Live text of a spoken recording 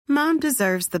Mom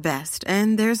deserves the best,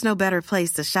 and there's no better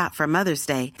place to shop for Mother's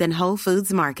Day than Whole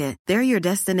Foods Market. They're your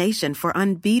destination for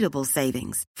unbeatable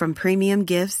savings, from premium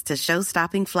gifts to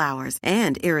show-stopping flowers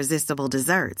and irresistible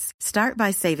desserts. Start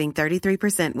by saving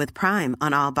 33% with Prime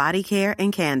on all body care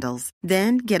and candles.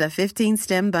 Then get a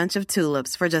 15-stem bunch of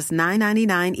tulips for just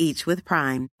 $9.99 each with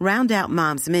Prime. Round out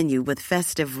Mom's menu with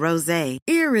festive rosé,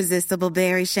 irresistible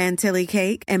berry chantilly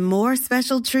cake, and more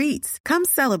special treats. Come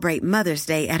celebrate Mother's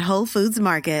Day at Whole Foods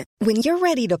Market. When you're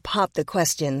ready to pop the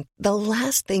question, the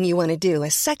last thing you want to do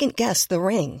is second-guess the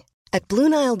ring. At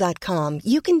BlueNile.com,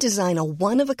 you can design a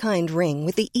one-of-a-kind ring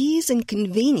with the ease and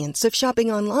convenience of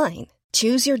shopping online.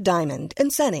 Choose your diamond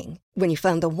and setting. When you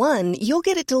find the one, you'll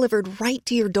get it delivered right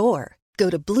to your door.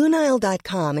 Go to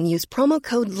BlueNile.com and use promo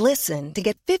code LISTEN to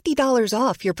get $50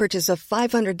 off your purchase of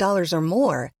 $500 or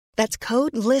more. That's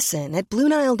code LISTEN at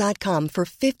BlueNile.com for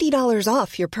 $50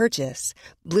 off your purchase.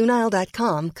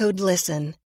 BlueNile.com, code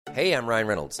LISTEN. Hey, I'm Ryan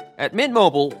Reynolds. At Mint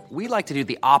Mobile, we like to do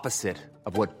the opposite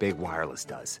of what Big Wireless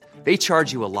does. They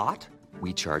charge you a lot,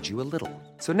 we charge you a little.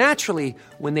 So naturally,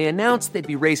 when they announced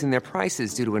they'd be raising their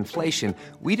prices due to inflation,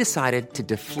 we decided to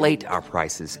deflate our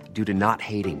prices due to not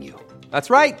hating you. That's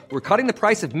right. We're cutting the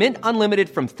price of Mint Unlimited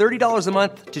from $30 a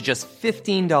month to just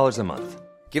 $15 a month.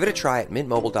 Give it a try at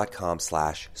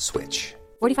mintmobile.com/switch.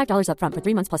 $45 up front for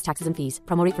 3 months plus taxes and fees.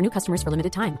 Promo rate for new customers for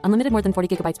limited time. Unlimited more than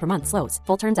 40 gigabytes per month. Slows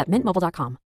full terms at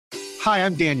mintmobile.com. Hi,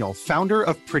 I'm Daniel, founder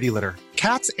of Pretty Litter.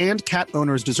 Cats and cat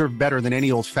owners deserve better than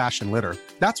any old-fashioned litter.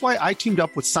 That's why I teamed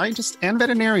up with scientists and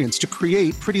veterinarians to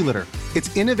create Pretty Litter.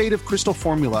 Its innovative crystal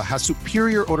formula has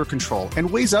superior odor control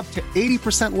and weighs up to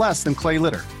 80% less than clay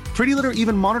litter. Pretty Litter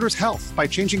even monitors health by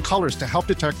changing colors to help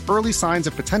detect early signs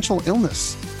of potential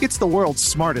illness. It's the world's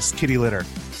smartest kitty litter.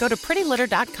 Go to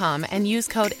prettylitter.com and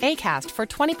use code ACAST for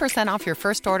 20% off your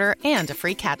first order and a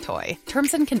free cat toy.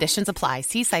 Terms and conditions apply.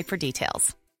 See site for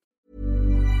details.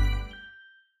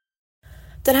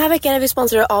 Den här veckan är vi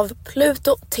sponsrade av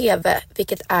Pluto TV,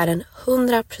 vilket är en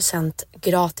 100%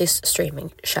 gratis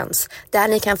streamingtjänst. Där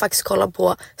ni kan faktiskt kolla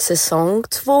på säsong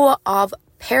 2 av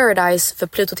Paradise, för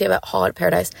Pluto TV har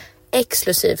Paradise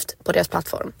exklusivt på deras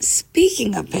plattform.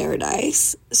 Speaking of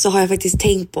Paradise så har jag faktiskt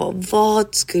tänkt på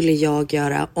vad skulle jag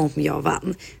göra om jag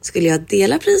vann? Skulle jag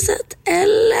dela priset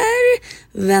eller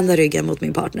vända ryggen mot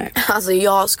min partner? Alltså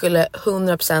jag skulle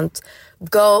 100%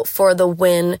 go for the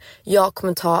win. Jag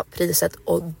kommer ta priset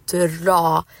och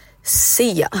dra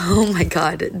Sia. Oh my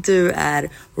god, du är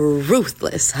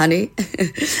ruthless, honey.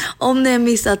 Om ni har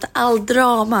missat all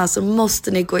drama så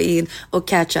måste ni gå in och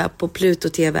catch up på Pluto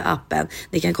TV-appen.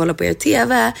 Ni kan kolla på er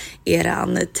TV,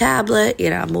 eran tablet,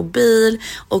 eran mobil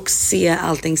och se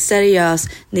allting seriöst.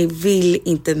 Ni vill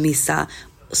inte missa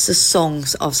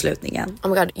säsongsavslutningen. Oh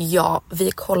my god, ja,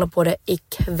 vi kollar på det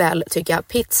ikväll tycker jag.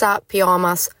 Pizza,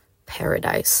 pyjamas,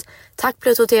 Paradise. Tack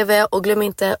Pluto TV och glöm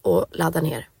inte att ladda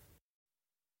ner.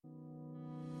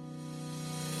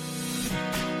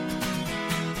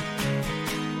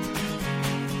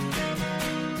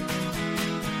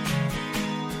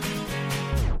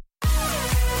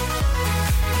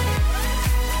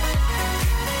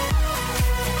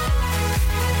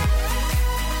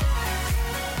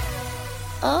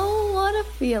 Oh, what a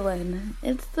feeling.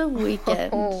 It's the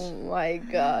weekend. Oh my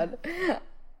god.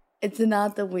 It's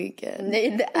not the weekend.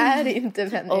 Nej, det är inte,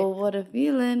 Penny. Oh, what a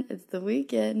feeling. It's the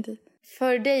weekend.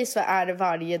 För dig så är det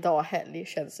varje dag helg,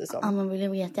 känns det som. Ja, man vill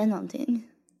veta någonting.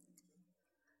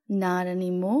 Not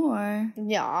anymore.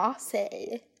 Ja,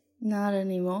 säg. Not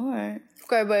anymore.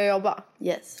 Ska jag börja jobba?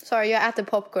 Yes. Sorry, jag äter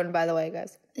popcorn by the way,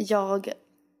 guys. Jag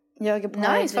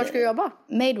Nice, var ska du jobba?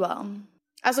 Madewell.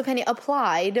 Alltså Penny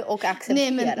applied och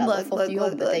accepterade och fått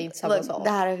jobbet. Det är inte samma sak. Det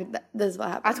är vad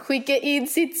händer. Att skicka in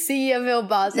sitt CV och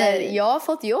bara såhär, jag har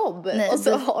fått jobb. Nej, och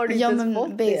så har du inte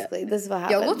fått det.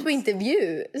 Jag har gått på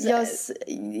intervju.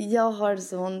 Jag har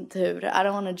sån tur. I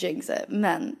don't wanna jinx it.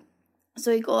 Men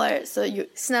så igår så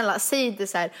snälla, säg inte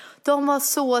så här. De var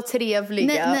så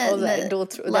trevliga. Nej. Då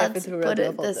därför tror jag att du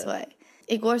har fått det.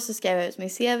 Igår så skrev jag ut min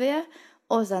CV.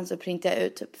 Och sen så printade jag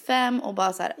ut typ 5 och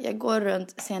bara så här, jag går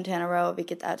runt Santana Row,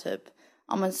 vilket är typ,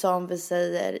 om en som vi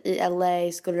säger, i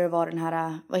LA skulle det vara den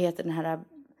här, vad heter den här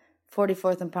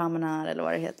 44th and Promenade eller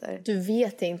vad det heter. Du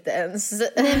vet inte ens. Nej,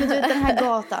 men du vet den här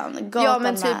gatan ja,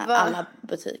 men typ, med alla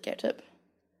butiker typ.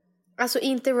 Alltså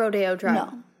inte Rodeo Drive.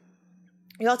 No.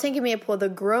 Jag tänker mer på The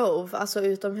Grove, alltså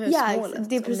utomhusmålet. Ja,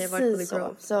 det är precis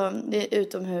så. Så det är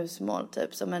utomhusmål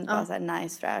typ, som en bara så här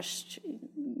nice, fresh,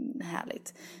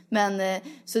 härligt. Men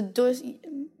så då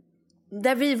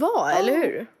där vi var, eller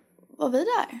hur? Var vi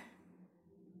där?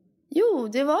 Jo,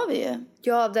 det var vi ju.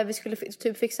 Ja, där vi skulle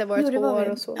typ fixa vårt hår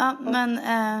och så. Ja, men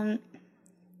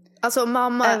Alltså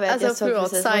mamma,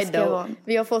 förlåt, side note.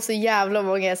 Vi har fått så jävla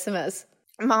många sms.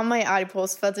 Mamma är arg på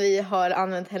oss för att vi har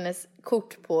använt hennes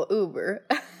kort på Uber.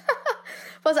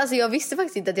 Fast alltså jag visste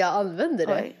faktiskt inte att jag använde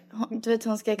det. Oj, du vet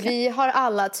hon ska... Vi har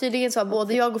alla, tydligen så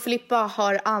både jag och Filippa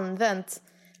har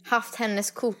haft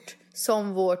hennes kort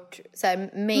som vårt så här,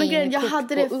 main jag kort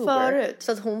hade på det Uber. förut.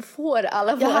 Så att hon får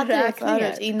alla våra räkningar. Jag räkningar. hade det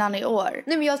förut innan i år.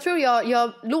 Nej men jag tror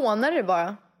jag lånade det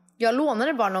bara. Jag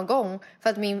lånade bara någon gång för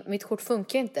att mitt kort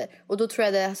funkar inte. Och då tror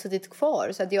jag det har suttit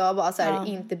kvar. Så att jag bara så här,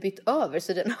 inte bytt över.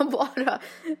 Så den har bara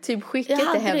typ skickat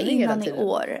det hem hela tiden. Jag hade det innan i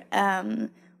år.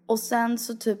 Och sen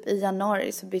så typ i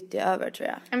januari så bytte jag över tror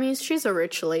jag. I mean she's a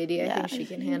rich lady. I think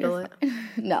she can handle it.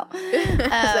 No.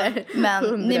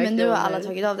 Men nu har alla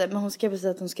tagit av det. Men hon skrev precis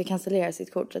att hon ska cancellera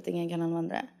sitt kort så att ingen kan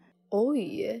använda det.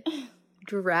 Oj.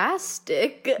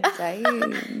 Drastic.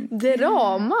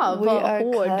 Drama. Vad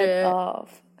hård.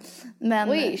 Men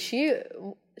wait,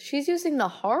 she's using the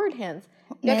hard hands.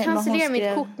 Jag cancellerar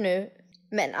mitt kort nu.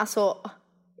 Men alltså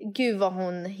gud vad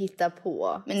hon hittar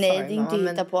på. Men nej, det är inte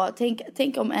hitta på.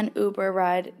 Tänk om en Uber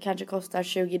ride kanske kostar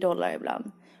 $20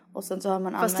 ibland. Och sen så har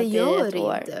man använt det i ett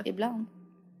år inte. Ibland.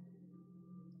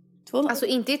 2 månader. Alltså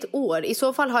inte ett år. I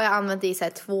så fall har jag använt det i så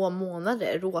här 2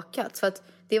 månader råkat. För att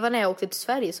det var när jag åkte till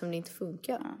Sverige som det inte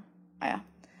funkar. Ja.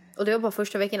 Och det var bara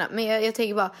första veckorna. Men jag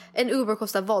tänker bara, en Uber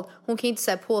kostar vad? Hon kan inte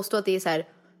så här påstå att det är så här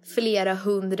flera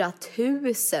 100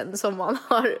 000 som man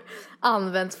har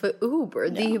använt för Uber.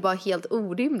 Det är ju bara helt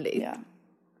orimligt. Ja.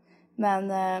 Men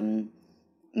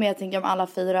jag tänker om alla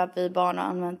 4 vi barn har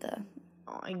använt det.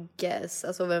 I guess.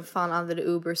 Alltså vem fan använder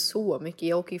Uber så mycket?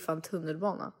 Jag åker ju fan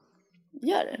tunnelbana.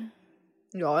 Gör det?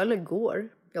 Ja, eller går.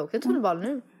 Jag åker tunnelbana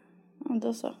nu. Ja,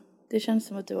 då så. Det känns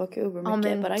som att du åker Uber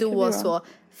mycket. Ja, men då så.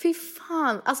 Fy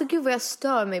fan. Alltså gud vad jag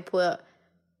stör mig på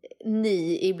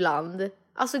ni ibland.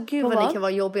 Alltså gud vad ni kan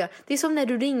vara jobbiga. Det är som när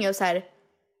du ringer och så här: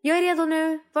 jag är redo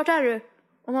nu, vart är du?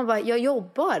 Och man bara, jag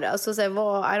jobbar. Alltså så här,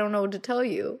 I don't know what to tell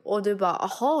you. Och du bara,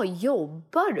 aha,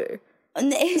 jobbar du?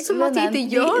 Nej, som att du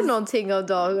inte gör någonting av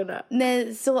dagarna.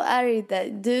 Nej, så är det inte.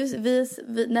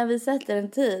 När vi sätter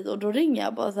en tid och då ringer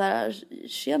jag bara så här: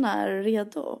 tjena, är du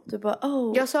redo? Du bara,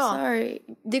 jag sa, sorry.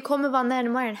 Det kommer vara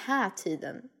närmare den här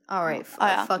tiden. All right,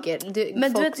 fuck it.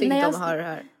 Men folk tycker inte om att höra det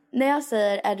här. När jag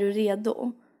säger, är du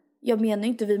redo? Jag menar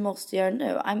inte vi måste göra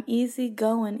nu. I'm easy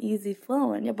going, easy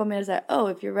flowing. Jag bara menar så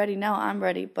här, if you're ready now, I'm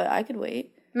ready, but I could wait.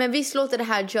 Men visst låter det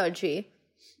här judgy?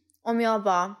 Om jag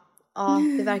bara,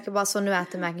 det verkar bara som nu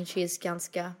äter mac and cheese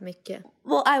ganska mycket.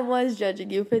 Well, I was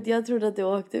judging you för att jag trodde att du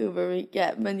åkte Uber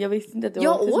mycket. Men jag visste inte att du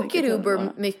åkte så mycket. Jag åker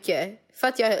Uber mycket för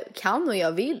att jag kan och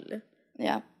jag vill.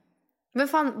 Ja. Men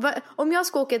fan, om jag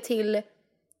ska åka till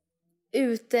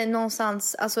ute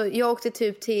någonstans. Alltså jag åkte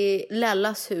typ till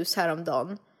Lellas hus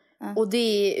häromdagen. Och det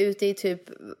är ute i typ,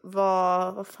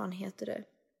 vad fan heter det?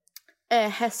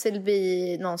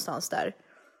 Hässelby någonstans där.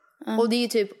 Och det är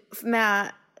typ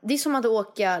det är som att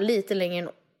åka lite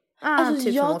längre alltså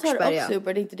typ jag tar också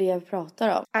Uber, det är inte det jag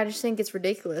pratar om. I just think it's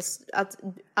ridiculous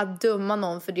att döma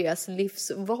någon för deras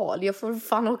livsval. Jag får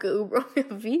fan åka Uber om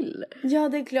jag vill. Ja,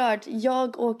 det är klart.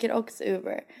 Jag åker också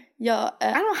Uber. I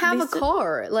don't have a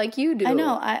car like you do. I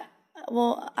know,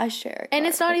 I share a car. And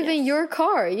it's not even your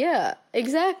car, yeah,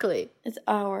 exactly. It's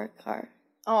our car.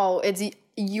 Oh, it's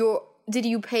your... Did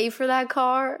you pay for that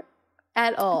car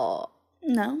at all?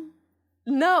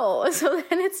 No, so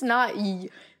then it's not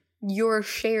your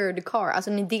shared car.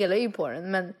 Alltså ni delar ju på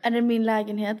den, men... Är det min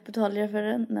lägenhet? Betalar jag för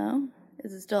den? No.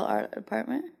 Is it still our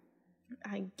apartment?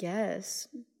 I guess.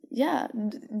 Yeah,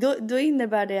 då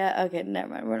innebär det... Okay, never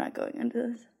mind, we're not going into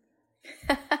this.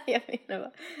 Jag menar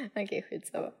bara... Okej,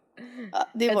 skitsamma.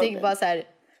 Jag tänker bara så här...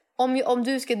 Om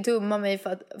du ska döma mig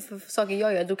för saker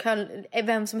jag gör, då kan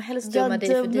vem som helst döma dig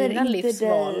för dina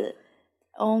livsval. Dig.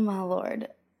 Oh my lord.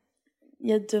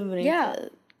 Jag dömer inte.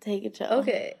 Take it chill.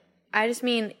 Okay. I just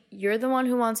mean, you're the one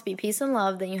who wants to be peace and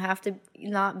love, then you have to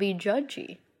not be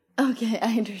judgy. Okay,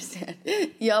 I understand.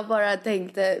 Jag bara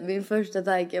tänkte, min första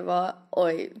tanke var,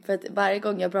 för att varje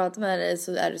gång jag pratar med dig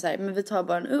så är det så här, men vi tar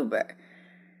bara en Uber.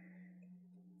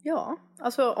 Ja,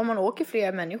 alltså om man åker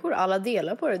flera människor, alla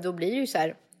delar på det, då blir det ju så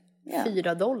här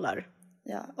 $4.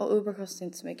 Ja, och Uber kostar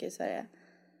inte så mycket i Sverige.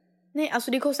 Nej,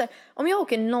 alltså det kostar... Om jag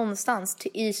åker någonstans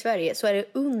i Sverige så är det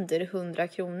under 100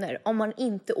 kronor. Om man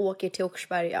inte åker till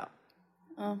Åkersberga.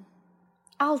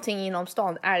 Allting inom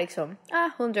stan är liksom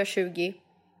 120.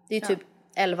 Det är typ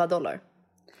 $11.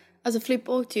 Alltså Flip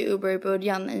åkte ju Uber i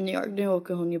början i New York. Nu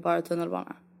åker hon ju bara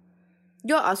tunnelbana.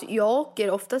 Ja, alltså jag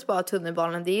åker oftast bara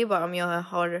tunnelbanan. Det är bara om jag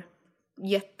har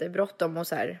jättebråttom och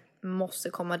så här måste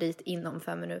komma dit inom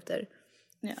 5 minuter.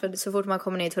 Ja. För så fort man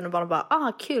kommer ner i tunnelbanan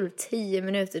bara, kul, 10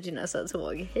 minuter till nästa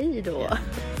tåg. Hej då.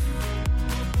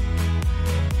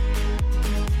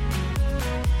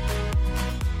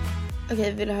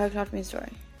 Okej, vill du höra klart min story?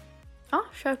 Ja,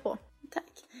 kör på.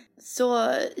 Tack.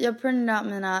 Så jag printed out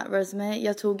mina resume.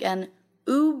 Jag tog en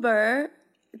Uber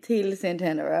till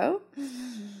Santana Row.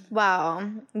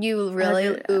 Wow, you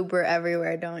really Uber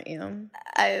everywhere, don't you?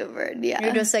 I Ubered, yeah.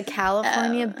 You're just a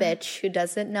California bitch who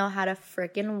doesn't know how to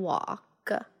freaking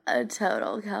walk. A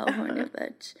total California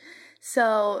bitch. Så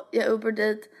jag Uber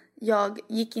dit. Jag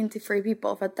gick in till Free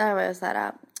People för att där var jag så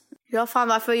här. Ja, fan,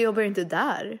 varför jobbar du inte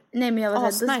där? Nej, men jag var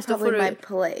såhär, this nice, is probably my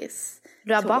place.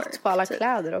 Rabatt på alla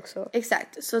kläder också.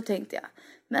 Exakt, så tänkte jag.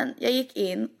 Men jag gick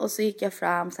in och så gick jag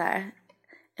fram så här.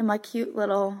 In my cute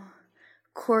little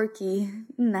quirky,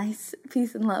 nice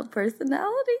peace and love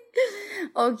personality.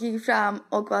 Och gick fram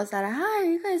och var så här, hi, are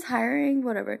you guys hiring?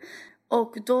 Whatever.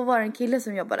 Och då var det en kille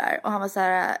som jobbade där. Och han var så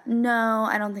här,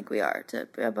 no, I don't think we are.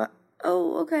 Typ. Och jag bara,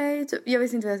 oh, okay. Typ. Jag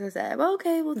visste inte vad jag skulle säga. Jag bara,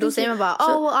 okay, well, då säger man bara,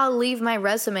 oh, well, I'll leave my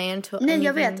resume until... Nej,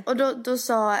 jag vet. Och då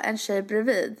sa en tjej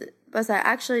bredvid. Bara så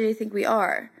här, actually, I think we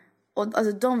are. Och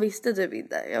alltså, de visste typ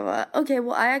inte. Jag bara, okay,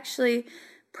 well, I actually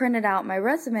printed out my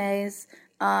resumes.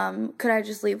 Could I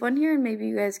just leave one here and maybe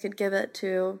you guys could give it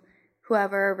to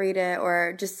whoever, read it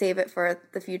or just save it for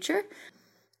the future?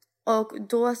 Och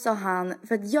då sa han,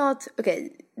 för att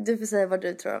okej, du får säga vad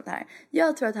du tror om det här.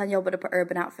 Jag tror att han jobbade på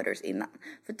Urban Outfitters innan.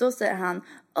 För då säger han,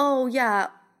 oh yeah,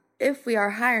 if we are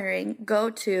hiring,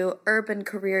 go to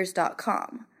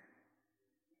urbancareers.com.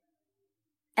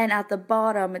 And at the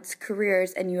bottom it's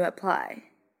careers and you apply.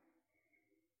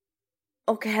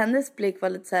 Och hennes blick var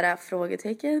lite såhär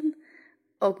frågetecken.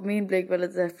 Och min blick var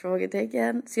lite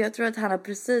frågetecken. Så jag tror att han har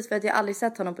precis, för att jag aldrig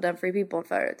sett honom på den Free People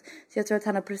förut. Så jag tror att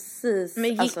han har precis...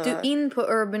 Men gick du in på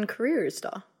Urban Careers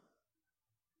då?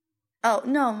 Oh,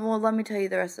 no, well let me tell you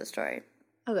the rest of the story.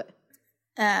 Okay.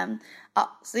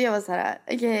 Ja, så jag var så här,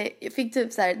 okej, jag fick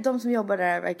typ så här, de som jobbar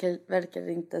där verkar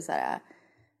inte så här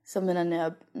som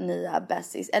mina nya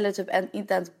bästis. Eller typ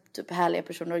inte ens typ härliga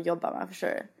personer att jobba med,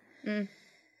 förstår du?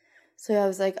 Så jag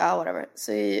var like, whatever.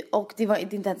 Så, och det var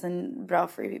inte ens en bra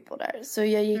Free People där. Så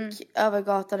jag gick över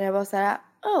gatan och jag var så här,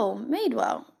 oh,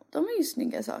 Madewell. De är ju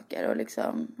snygga saker och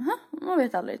liksom, man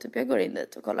vet aldrig, typ jag går in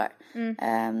dit och kollar.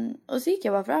 Och så gick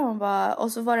jag bara fram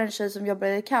och så var det en tjej som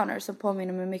jobbade i counter som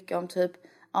påminner mig mycket om typ,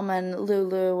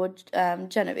 Lulu och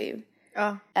Genevieve.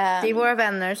 Ja, det är våra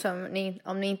vänner som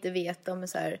om ni inte vet, de är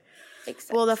så här,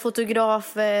 båda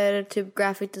fotografer, typ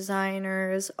graphic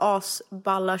designers,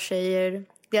 asballa tjejer.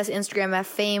 Deras Instagram är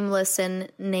fameless and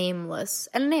nameless.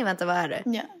 Eller nej, vänta, vad är det?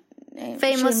 Ja.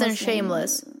 Famous and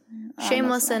shameless.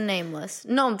 Shameless and nameless.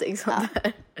 Någonting sånt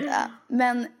där. Ja.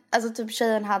 Men alltså typ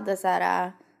tjejen hade så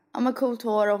här, coolt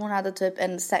hår och hon hade typ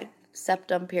en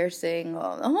septum piercing och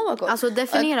hon var cool. Alltså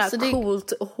definiera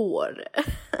coolt hår.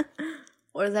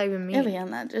 What does that even mean? Jag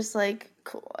vet inte, just like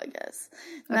cool, I guess.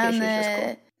 Men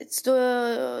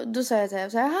då sa jag till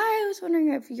henne så här, hi, I was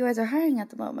wondering if you guys are hiring at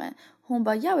the moment. Hon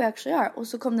bara, yeah, we actually are. Och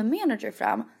så kom the manager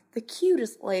fram, the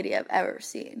cutest lady I've ever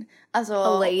seen. Alltså,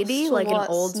 a lady? Like an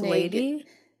old snygg. lady?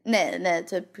 Nej,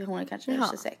 typ hon är kanske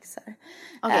 26 här.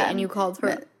 Okay, and you called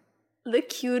her the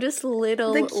cutest little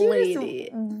lady.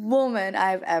 Woman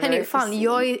I've ever seen. Fan,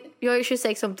 jag är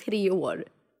 26 om 3 år.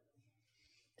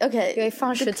 Okej, jag är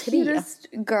fan 23. The cutest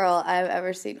girl I've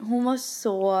ever seen. Hon var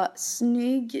så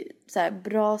snygg, så här,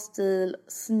 bra stil,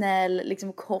 snäll,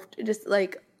 liksom kort. Just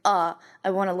like, I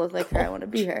want to look like her, I want to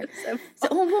be her. Så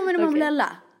hon påminner om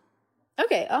Lella.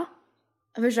 Okej, ja.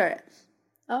 Jag förstår det.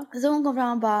 Ja. Så hon kom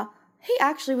fram och bara, hey,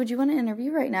 actually, would you want to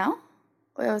interview right now?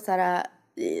 Och jag var så här,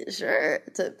 sure,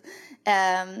 typ.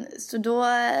 Så då,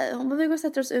 hon bara, vi går och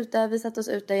sätter oss ute. Vi satte oss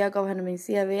ute, jag gav henne min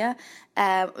CV.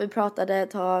 Vi pratade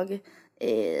ett tag.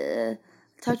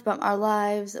 Talked about our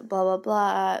lives, bla bla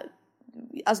bla.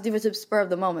 Alltså det var typ spur of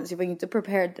the moment, så jag var inte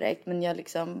prepared direkt, men jag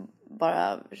liksom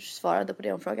bara svarade på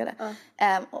det hon frågade.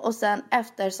 Och sen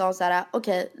efter sa hon så här,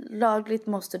 okej, lagligt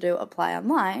måste du apply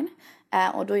online.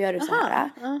 Och då gör du så här.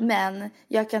 Men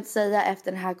jag kan säga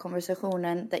efter den här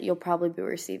konversationen that you'll probably be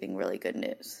receiving really good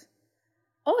news.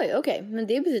 Oj, okej. Men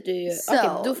det betyder ju... Okej,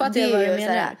 då fattar jag vad du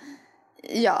menar.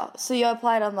 Ja, så jag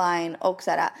applied online och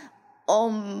så här,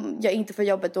 om jag inte får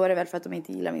jobbet då är det väl för att de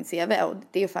inte gillar min CV. Och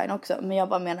det är fine också. Men jag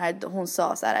bara menar att hon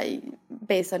sa så här,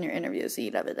 based on your interview så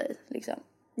gillar vi dig liksom.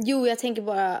 Jo, jag tänker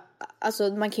bara, alltså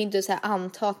man kan ju inte så här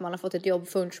anta att man har fått ett jobb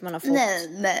förrän man har fått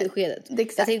beskedet.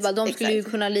 Exakt, jag tänkte bara, de skulle ju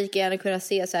kunna lika gärna kunna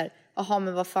se så här, jaha,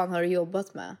 men vad fan har du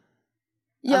jobbat med?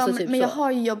 Ja, alltså, typ men jag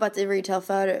har ju jobbat i retail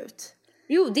förut.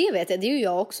 Jo, det vet jag, det har ju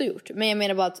jag också gjort. Men jag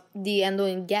menar bara att det är ändå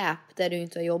en gap där du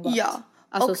inte har jobbat. Ja,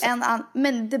 alltså, och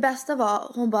men det bästa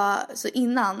var, hon bara, så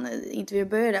innan intervjun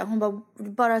började, hon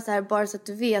bara så här, bara så att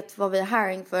du vet vad vi är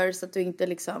hiring för, så att du inte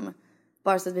liksom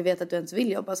Bara så att vi vet att du ens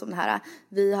vill jobba som det här.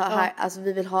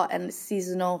 Vi vill ha en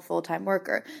seasonal full-time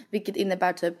worker. Vilket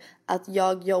innebär typ att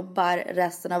jag jobbar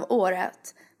resten av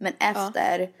året. Men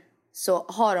efter så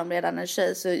har de redan en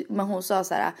tjej. Men hon sa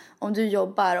så här: om du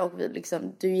jobbar och vi,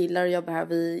 liksom, du gillar att jobba här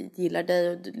och vi gillar dig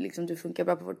och du funkar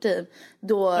bra på vårt team.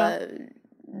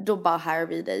 Då bara hire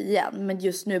vi dig igen. Men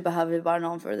just nu behöver vi bara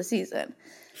någon för the season.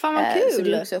 Fan vad kul! Så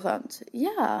det är också skönt.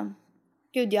 Ja.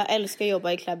 Gud, jag älskar att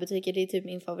jobba i klädbutiker. Det är typ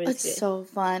min favoritgrej. It's so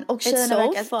fun. Och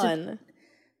it's so fun.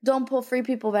 De på Free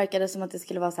People verkade som att det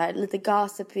skulle vara så här lite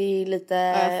gossipy, lite...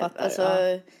 Jag fattar, så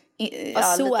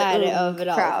lite är det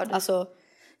överallt. Alltså,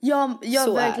 ja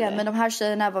verkligen. Men de här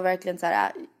tjejerna var verkligen så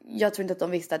här... Jag tror inte att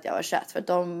de visste att jag var 21. För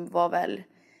de var väl...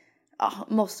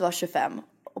 måste vara 25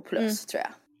 och plus, tror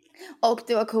jag. Och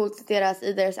det var coolt i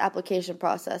deras application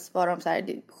process var de så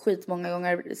här skitmånga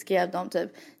gånger skrev de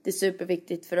typ det är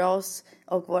superviktigt för oss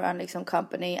och våran liksom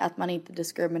company att man inte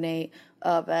discriminate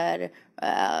över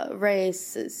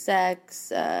race,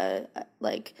 sex,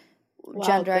 like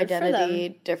gender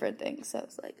identity, different things. So I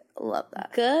was like, I love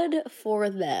that. Good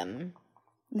for them.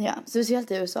 Ja,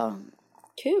 speciellt i USA.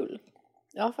 Kul.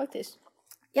 Ja, faktiskt.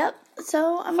 Yep, so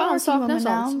I'm fan saknar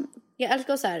sånt. Now. Jag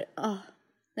älskar så här.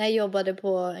 När jag jobbade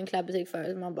på en klädbutik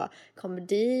förut. Man bara kommer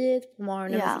dit på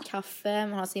morgonen. Man får kaffe.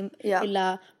 Man har sin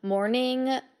lilla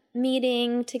morning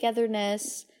meeting.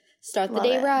 Togetherness. Start the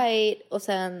day right. Och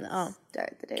sen,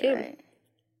 Start the day kul. right.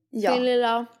 Ja. Din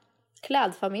lilla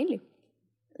klädfamilj.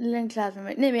 Lilla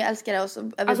klädfamilj. Nej, men jag älskar det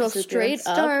också. Alltså straight up.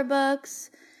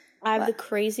 Starbucks. I have the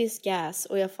craziest gas.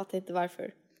 Och jag fattar inte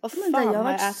varför. Vad fan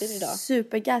har jag ätit idag?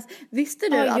 Supergas. Visste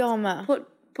du att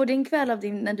på din kväll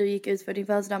när du gick ut för din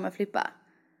födelsedag med Filippa.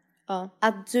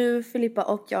 Att du, Filippa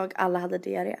och jag alla hade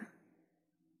diarré.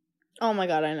 Oh my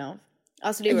god, I know.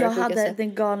 Alltså det var jag hade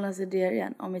den galnaste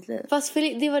diarrén om mitt liv. Fast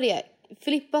det var det.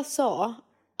 Filippa sa,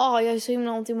 jag är så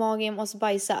himla ont i magen, jag måste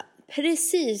bajsa.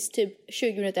 Precis typ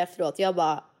 20 minuter efteråt. Jag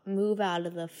bara, move out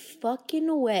of the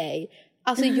fucking way.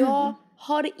 Alltså jag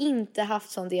har inte haft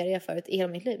sån diarré förut i hela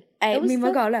mitt liv. Nej, min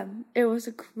var galen. It was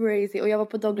so crazy. Och jag var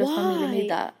på Douglas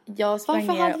familjemiddag. Jag sprang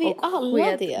ner och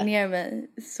sket ner mig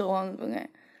så många gånger.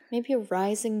 Maybe a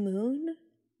rising moon?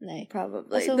 Nej.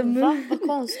 Probably. Alltså vad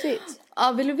konstigt.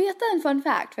 Vill du veta en fun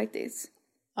fact faktiskt?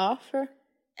 Ja, för.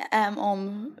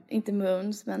 Om, inte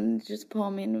moons, men just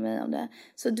påminner mig om det.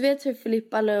 Så du vet hur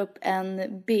Filippa la upp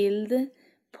en bild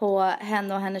på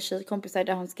henne och hennes tjejkompisar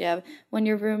där hon skrev when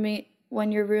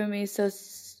you're roomie so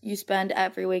you spend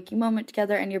every waking moment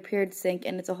together and your periods sync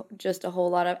and it's just a whole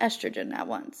lot of estrogen at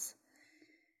once.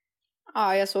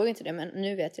 Jag såg inte det, men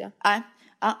nu vet jag.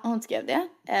 Hon skrev det.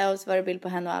 Och så var det bild på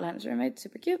henne och alla hennes roommates.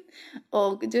 Supercute.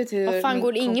 Och du vet hur... Vad fan,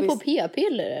 går det ingen på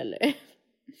p-piller eller?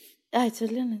 Nej,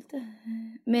 tydligen inte.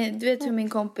 Men du vet hur min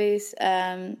kompis...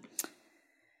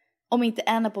 om inte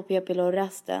en är på p-piller och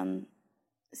resten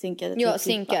synkade till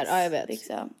synkar. Ja, jag vet.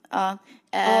 Liksom.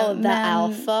 The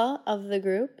alpha of the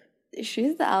group.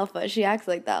 She's the alpha. She acts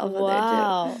like the alpha there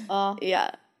too. Yeah.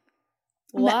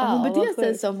 Wow, men hon beter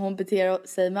sig som hon beter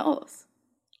sig med oss.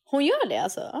 Hon gör det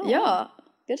alltså? Ja.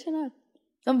 Jag känner.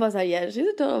 De bara såhär, yeah, she's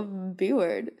a total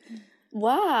B-word.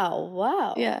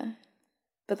 Wow. Yeah.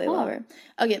 But they love her.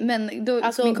 Okej, men då...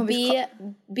 Alltså min kompis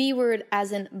B-word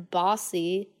as in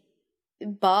bossy.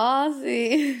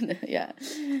 Yeah.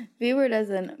 B-word as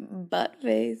in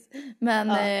buttface. Men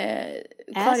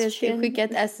Claudia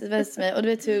skickade ett sms med. Och du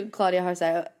vet hur Claudia har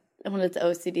såhär... Hon är lite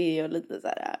OCD och lite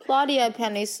såhär... Claudia är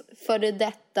Pennys före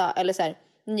detta, eller såhär...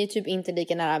 Ni är typ inte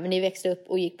lika nära, men ni växte upp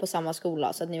och gick på samma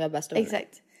skola så att ni var bästa vänner.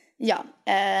 Exakt. Ja,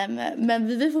 men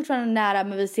vi är fortfarande nära,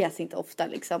 men vi ses inte ofta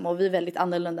liksom. Och vi är väldigt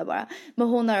annorlunda bara. Men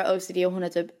hon har OCD och hon är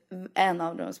typ en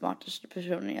av de smartaste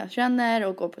personerna jag känner.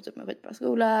 Och går på typ en skitbra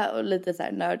skola och lite så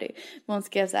här nördig. Men hon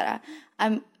skrev så här: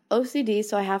 I'm OCD,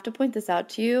 so I have to point this out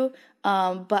to you.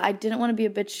 But I didn't want to be a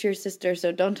bitch to your sister,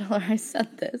 so don't tell her I said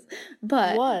this.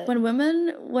 But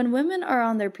when women are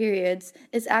on their periods,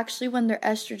 it's actually when their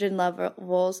estrogen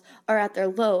levels are at their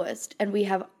lowest, and we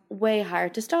have way higher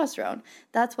testosterone.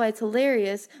 That's why it's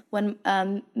hilarious when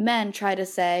men try to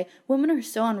say women are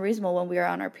so unreasonable when we are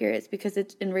on our periods, because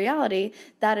in reality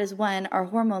that is when our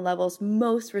hormone levels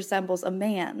most resembles a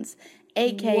man's.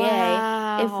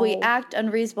 AKA, if we act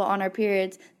unreasonable on our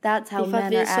periods, that's how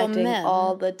men are acting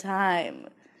all the time.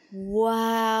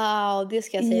 Wow, det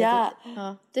ska jag säga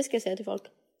det ska jag säga till folk.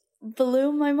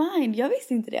 Blew my mind, jag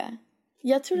visste inte det.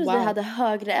 Jag trodde att vi hade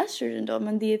högre estrogen då,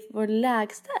 men det är vår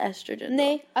lägsta estrogen.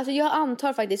 Nej, alltså jag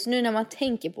antar faktiskt, nu när man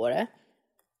tänker på det,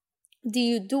 det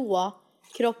är ju då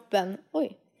kroppen,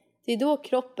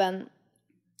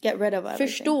 get rid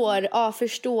of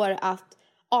förstår att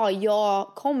jag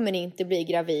kommer inte bli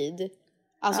gravid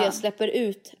Alltså jag släpper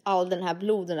ut all den här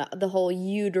bloden, the whole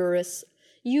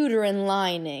uterine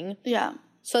lining. Ja.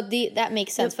 Så that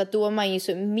makes sense, för att då är man ju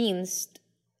så minst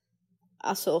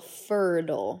alltså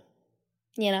fertile.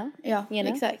 You know? Ja,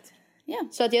 exakt. Yeah.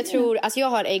 Så att jag tror, alltså jag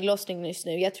har ägglossning just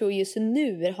nu. Jag tror just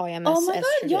nu har jag mest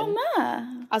estrogen. Jag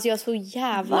med. Alltså jag har så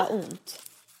jävla ont.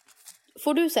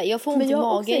 Får du säga, jag får ont i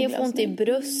magen, jag får ont i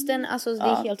brösten. Alltså det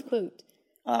är helt sjukt.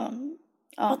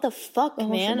 What the fuck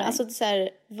man? Alltså det är så här,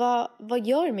 vad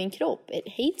gör min kropp? It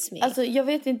hates me. Alltså jag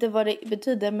vet inte vad det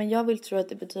betyder, men jag vill tro att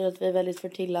det betyder att vi är väldigt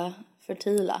fertila. För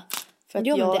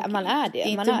att man är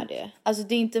det. Man är det. Alltså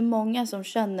det är inte många som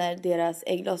känner deras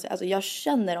ägglossning. Alltså jag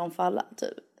känner dem falla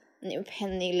typ. Nej,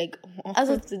 Penny, lägg av.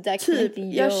 Alltså det där typ,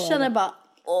 jag känner bara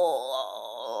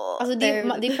alltså det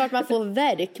är klart man får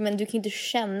värk, men du kan inte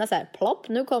känna så här plopp,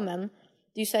 nu kommer en.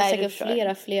 Det är ju säkert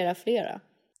flera.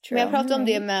 True. Men jag pratade om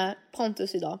det med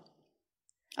Pontus idag.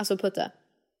 Alltså Putte.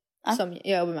 Som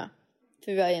jag jobbar med.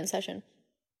 För vi var i en session.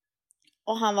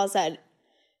 Och han var så här,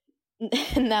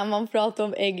 när man pratar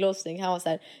om ägglossning, han var så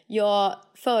här, jag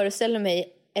föreställer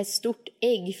mig ett stort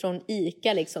ägg från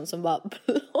Ica liksom som bara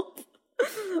plopp.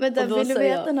 Vänta, vill du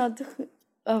veta något?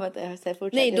 Vänta, jag säger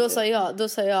fortsätt. Nej, då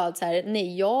sa jag så här,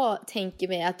 nej, jag tänker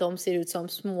mig att de ser ut som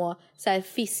små så här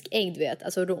fiskägg, du vet,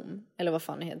 alltså rom eller vad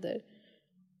fan det heter.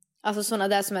 Alltså såna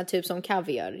där som är typ som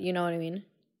kaviar, you know what I mean?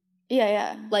 Ja,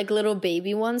 ja. Like little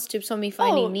baby ones, typ som i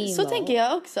Finding Nemo. Så tänker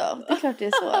jag också. Det är klart det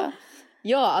är så.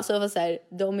 Ja, alltså så här,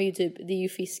 de är ju typ, det är ju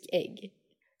fiskägg.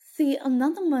 See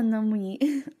another one on me.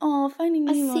 Finding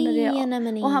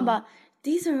Nemo. Och han bara,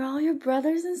 these are all your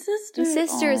brothers and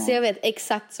sisters. Jag vet,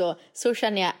 exakt så. Så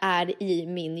känner jag är i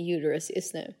min uterus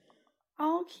just nu.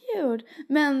 Cute.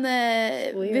 Men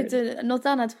vet du något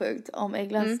annat sjukt om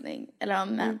ägglossning? Eller om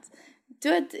mens? Du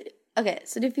vet, okej,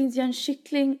 så det finns ju en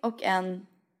kyckling och en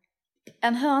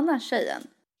höna, tjejen.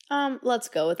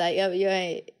 Let's go with that.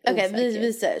 Okej,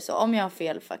 vi säger så. Om jag har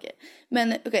fel, fuck it.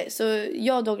 Men okej, så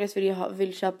jag och Douglas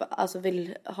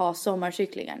vill ha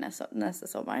sommarkycklingar nästa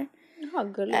sommar. Ja,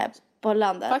 gulligt. På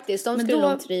landet. Faktiskt, de skulle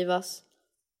nog trivas.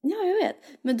 Ja, jag vet.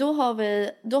 Men då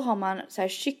har man så här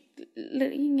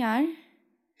kycklingar.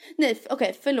 Nej,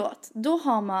 okej, förlåt. Då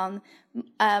har man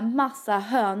massa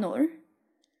hönor.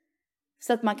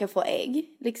 Så att man kan få ägg,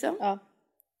 liksom. Ja.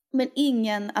 Men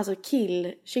ingen, alltså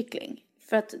killkyckling.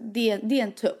 För att det är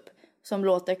en tupp som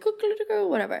låter kuckeliku,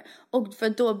 whatever. Och för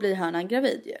då blir hönan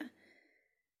gravid ju.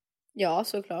 Ja,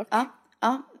 såklart.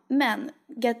 Ja, men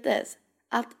get this.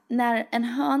 Att när en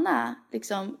höna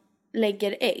liksom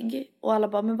lägger ägg och alla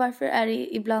bara, men varför är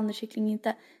det ibland kyckling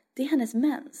inte? Det är hennes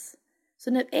mens.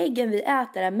 Så när äggen vi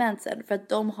äter är mensen för att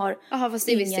de har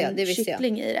ingen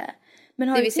kyckling i det. Men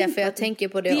har det visste jag, för jag tänker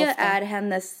på det ofta. Det är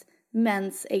hennes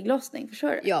mensägglossning, förstår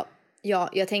du? Ja,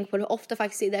 jag tänker på det ofta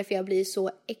faktiskt. Det är därför jag blir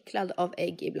så äcklad av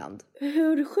ägg ibland.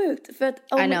 Hur sjukt? För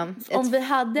att om vi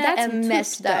hade en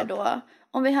tupp där då.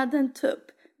 Om vi hade en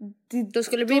tupp. Då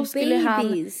skulle det bli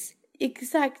babies.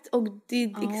 Exakt, och det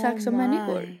är exakt som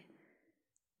människor.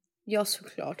 Ja,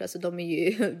 såklart. Alltså de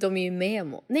är ju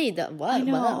mammals. Nej, what?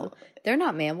 They're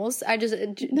not mammals. I just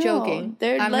joking.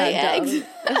 They're lay eggs.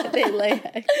 They lay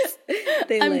eggs.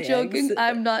 I'm joking.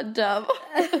 I'm not dumb.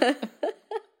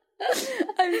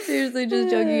 I'm seriously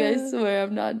just joking. I swear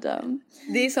I'm not dumb.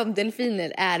 Det är som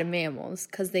delfiner är mammals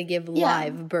because they give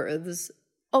live births.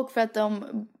 Och för att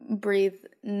de breathe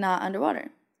not underwater.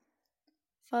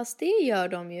 Fast det gör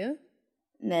de ju.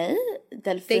 Nej,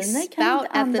 delfiner kan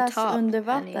inte andas under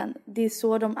vatten. Det är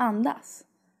så de andas.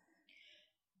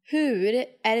 Hur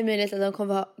är det möjligt att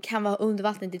de kan vara under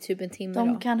vattnet i typ en timme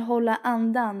De kan hålla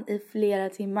andan i flera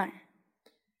timmar.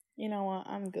 You know what,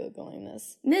 I'm googling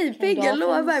this. Nej, Pigga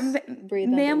lovar.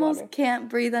 Mammals can't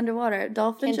breathe underwater.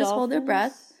 Dolphins just hold their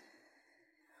breath.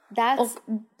 That's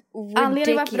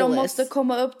anledningen varför de måste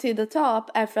komma upp till the top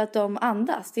är för att de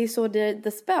andas. Det är så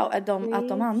the spell att de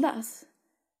andas.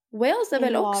 Whales är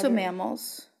väl också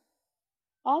mammals?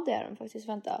 Ja, det är de faktiskt.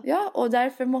 Vänta. Ja, och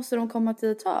därför måste de komma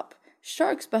till the top.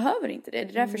 Sharks behöver inte det.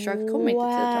 Det är därför sharks kommer inte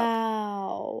till the top.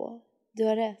 Wow, du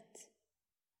har rätt.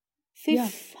 Fy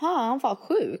fan, vad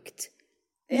sjukt.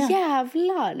 Ja.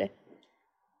 Jävlar.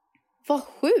 Vad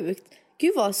sjukt.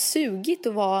 Gud, vad sugigt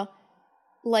att vara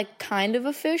like kind of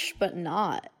a fish, but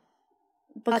not.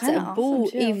 Att bo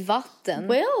i vatten,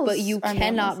 Whales but you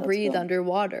cannot breathe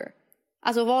underwater.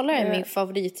 Alltså valar är min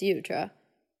favoritdjur, tror jag.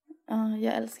 Ja,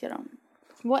 jag älskar dem.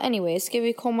 Well, anyway, ska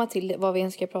vi komma till vad vi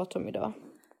ens ska prata om idag?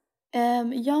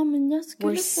 Ja, men jag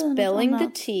skulle We're spilling the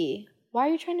tea. Why are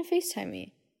you trying to FaceTime me?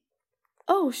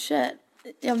 Oh, shit.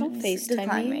 Don't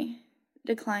FaceTime me.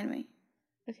 Decline me.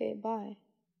 Okay, bye.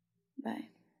 Bye.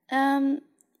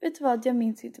 Vet du vad? Jag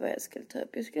minns inte vad jag skulle ta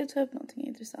upp. Jag skulle ta upp någonting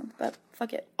intressant. But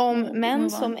fuck it. Om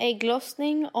mens, om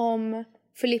ägglossning, om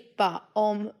Filippa,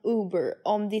 om Uber,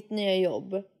 om ditt nya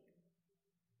jobb.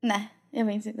 Nej, jag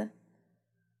minns inte.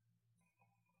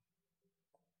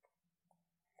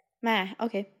 Nej,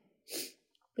 okej.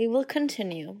 We will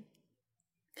continue.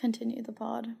 Continue the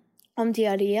pod. Om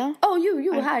diarré.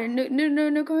 Jo, här.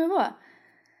 Nu kommer jag på.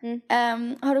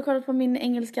 Har du kollat på min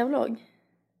engelska vlogg?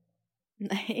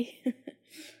 Nej.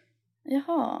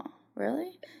 Jaha,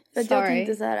 really? För jag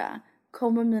tänkte så här,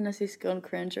 kommer mina syskon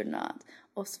cringe or not?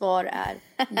 Och svar är,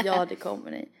 ja det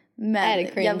kommer ni.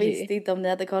 Men jag visste inte om ni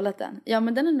hade kollat den. Ja,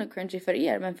 men den är nog cringy för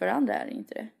er, men för andra är det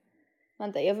inte det.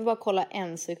 Vänta, jag vill bara kolla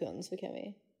en sekund så kan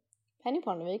vi. Penny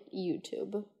Parnevik,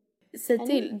 YouTube. Säg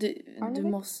till,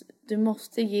 du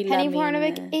måste gilla Penny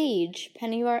Parnevik age.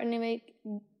 Penny Parnevik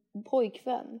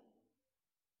pojkvän.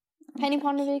 Penny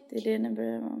Parnevik. Det är det den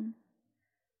börjar om.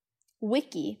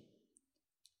 Wiki.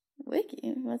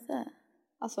 Wiki? What's that?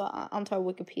 Alltså, antar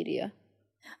Wikipedia.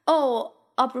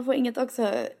 Apropå inget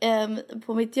också.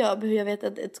 På mitt jobb, hur jag vet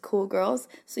att it's cool girls.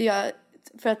 Så jag,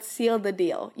 för att seal the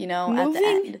deal, you know, moving at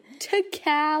the end. to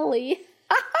Cali.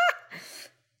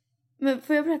 Men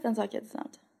får jag berätta en sak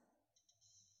jättesnabbt?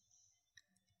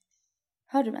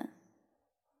 Hör du mig?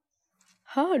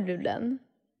 Hör du den?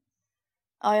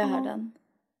 Ja, jag hör den.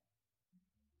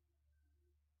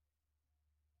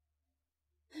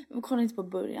 Men kolla inte på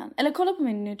början. Eller kolla på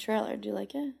min new trailer. Do you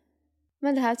like it?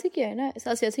 Men det här tycker jag är nice.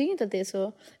 Alltså jag tycker inte att det är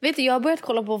så... Vet du, jag har börjat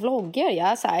kolla på vloggar.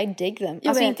 Ja, så I dig them.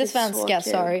 Alltså inte svenska,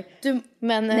 sorry.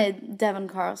 Men nej, Devin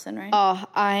Carlson, right?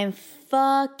 I'm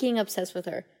fucking obsessed with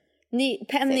her.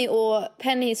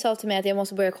 Penny sa till mig att jag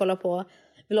måste börja kolla på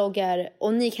vloggar.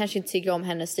 Och ni kanske inte tycker om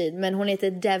hennes stil. Men hon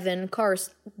heter Devin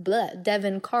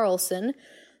Carlson.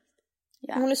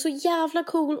 Yeah. Hon är så jävla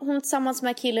cool. Hon är tillsammans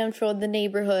med killen från The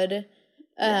Neighborhood.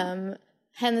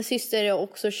 Hennes syster är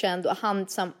också känd.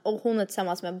 Och hon är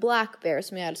tillsammans med Black Bear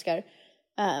som jag älskar.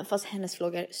 Fast hennes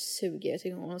vloggar suger. Jag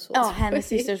tycker hon är så hennes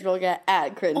systers vloggar är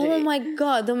cringy. Oh my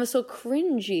god, de är så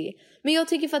cringy. Men jag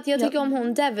tycker om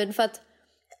hon Devin. För att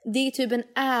det är typ en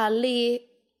ärlig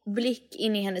blick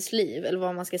in i hennes liv. Eller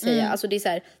vad man ska säga. Alltså det är så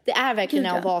här, det är verkligen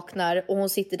när hon vaknar. Och hon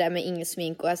sitter där med ingen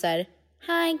smink. Och är så här,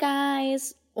 hi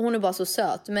guys. Och hon är bara så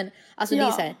söt. Men alltså det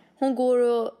är så här, hon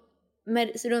går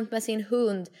runt med sin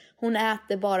hund. Hon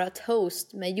äter bara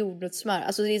toast med jordnötssmör.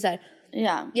 Alltså det är så här,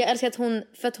 jag älskar att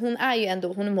för att hon är ju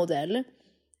ändå, hon är modell.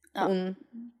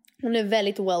 Hon är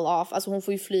väldigt well off. Alltså hon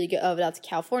får ju flyga överallt,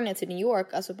 California till New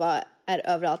York. Alltså bara är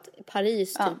överallt,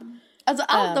 Paris typ. Alltså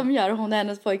allt de gör, hon och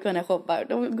hennes pojkvänner shoppar.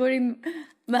 De går in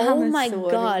med han är så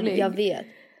rolig. Jag vet.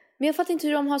 Men jag fattar inte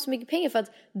hur de har så mycket pengar. För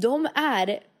att de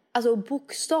är alltså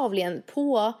bokstavligen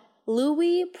på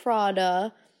Louis,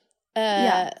 Prada,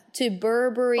 typ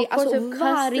Burberry. Alltså typ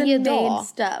varje dag.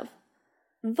 Stuff.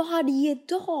 Varje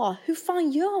dag. Hur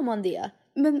fan gör man det?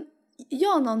 Men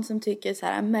jag är någon som tycker så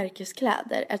här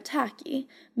märkeskläder är tacky.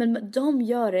 Men de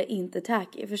gör det inte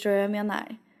tacky. Förstår du vad jag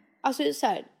menar? Alltså så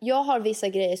här, jag har vissa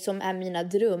grejer som är mina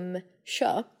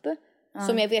drömköp.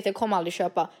 Som jag vet jag kommer aldrig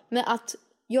köpa. Men att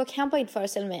jag kan bara inte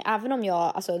föreställa mig. Även om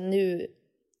jag, alltså nu.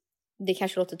 Det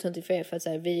kanske låter tuntigt för er. För att så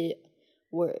här,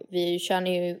 vi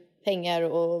tjänar ju pengar.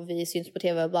 Och vi syns på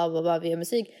tv. Bla bla bla, vi gör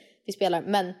musik. Vi spelar.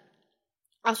 Men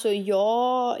alltså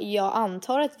jag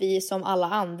antar att vi som alla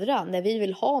andra. När vi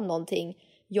vill ha någonting.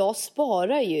 Jag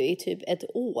sparar ju i typ ett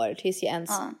år tills jag ens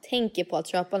tänker på att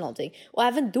köpa någonting. Och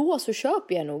även då så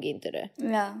köper jag nog inte det.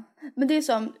 Ja, men det är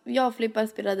som, jag och Flippa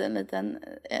spelade en liten,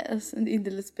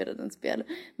 inte spelade en spel.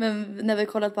 Men när vi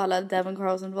kollat på alla Devin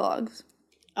Carlson vlogs.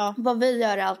 Vad vi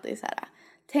gör är alltid så här.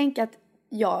 Tänk att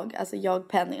jag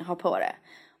Penny har på det.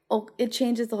 Och it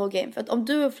changes the whole game. För att om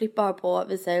du och Flippa har på,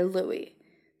 vi säger Louis.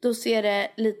 Då ser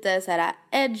det lite så här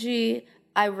edgy,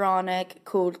 ironic,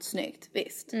 coolt, snyggt,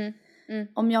 visst.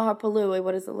 Om jag har på Louis,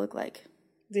 what does it look like?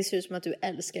 Det ser ut som att du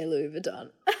älskar Louis Vuitton.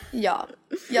 Ja,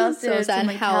 jag ser ut som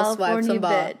en California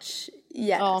bitch.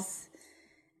 Yes.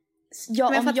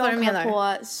 Ja, om jag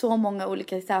har på så många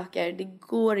olika saker, det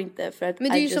går inte för att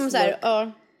men det är ju som så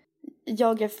här,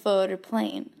 jag är för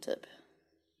plain typ.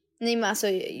 Nej men alltså,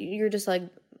 you're just like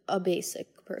a basic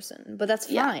person. But that's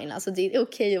fine, alltså det är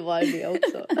okej att vara det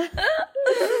också.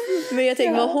 Men jag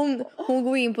tänker, hon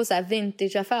går in på så här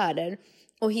vintageaffärer.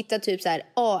 Och hittar typ så här,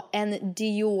 en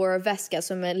Dior-väska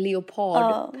som är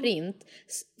leopardprint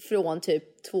från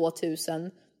typ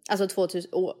 2000. Alltså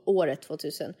året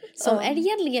 2000. Som är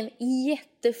egentligen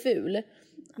jätteful.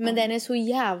 Men den är så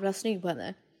jävla snygg på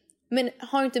henne. Men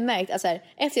har inte märkt, alltså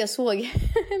här, efter jag såg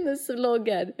hennes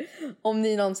vloggar. Om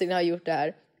ni någonsin har gjort det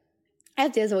här.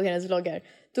 Efter jag såg hennes vloggar.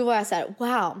 Då var jag så här,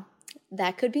 wow.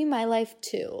 that could be my life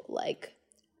too. Like,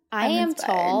 I am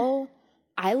tall.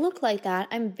 I look like that.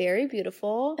 I'm very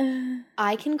beautiful.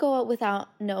 I can go out without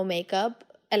no makeup.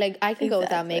 Eller I can go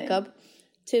without makeup.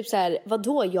 Typ så här,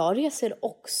 vadå? Jag reser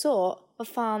också. Vad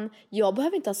fan? Jag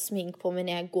behöver inte ha smink på mig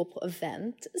när jag går på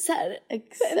event. Så här. And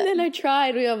then I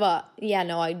tried och jag bara, yeah,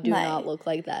 no, I do not look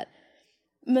like that.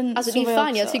 Men alltså det är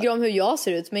fan, jag tycker om hur jag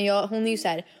ser ut. Men hon är ju så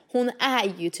här, hon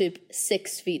är ju typ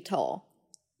 6 feet tall.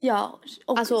 Ja,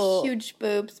 och alltså, huge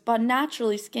boobs. Bara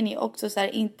naturally skinny också. Så här,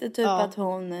 inte typ att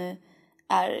hon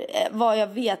är, vad jag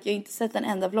vet, jag har inte sett en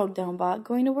enda vlogg där hon bara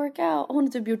going to work out. Hon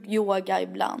har typ gjort yoga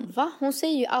ibland. Va? Hon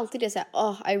säger ju alltid det så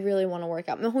här, I really want to work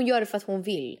out. Men hon gör det för att hon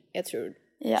vill, jag tror.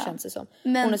 Känns det som.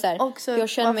 Men hon är så här, också, jag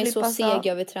känner mig så seg,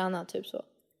 jag vill träna, typ så.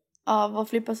 Ja, vad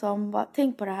Flippa sa, hon bara,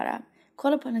 tänk på det här.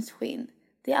 Kolla på hennes skinn.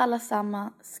 Det är alla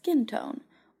samma skin tone.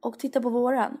 Och titta på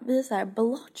våran. Vi är så här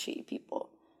blotchy people.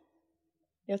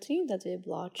 Jag tror inte att vi är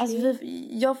blotchy. Alltså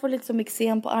jag får liksom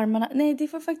eksem på armarna. Nej, det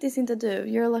får faktiskt inte du.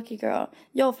 You're a lucky girl.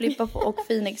 Jag flippar och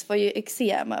Phoenix får ju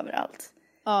eksem överallt.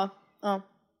 Ja.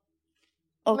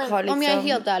 Och men, har liksom... om jag är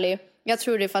helt ärlig, jag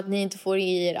tror det är för att ni inte får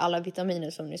i er alla vitaminer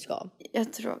som ni ska.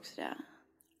 Jag tror också det.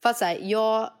 För att så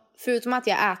här, förutom att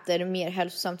jag äter mer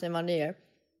hälsosamt än vad ni gör.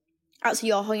 Alltså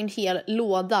jag har ju en hel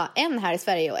låda, en här i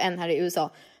Sverige och en här i USA,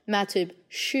 med typ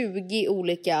 20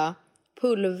 olika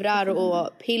pulvrar och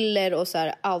piller och så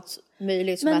här, allt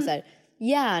möjligt som är så här,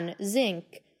 järn, zink,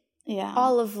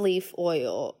 olive leaf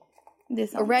oil,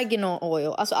 oregano oil,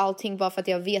 alltså allting bara för att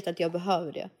jag vet att jag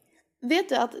behöver det. Vet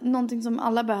du att någonting som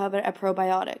alla behöver är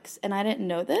probiotics? And I didn't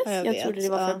know this. Jag trodde det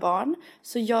var för barn.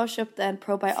 Så jag köpte en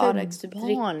probiotics typ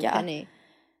dricka. Penny.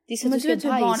 Det är så men att du ska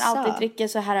barn alltid dricker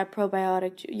så här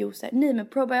probiotic juicer. Nej, men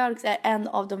probiotics är en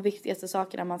av de viktigaste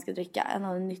sakerna man ska dricka. En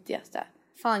av de nyttigaste.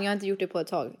 Fan, jag har inte gjort det på ett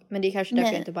tag. Men det är kanske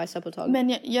därför jag inte bajsar på ett tag.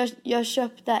 Men jag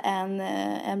köpte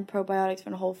en probiotics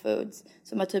från Whole Foods.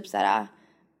 Som är typ så här,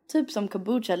 typ som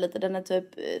kombucha lite. Den är typ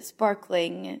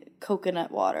sparkling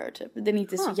coconut water typ. Den är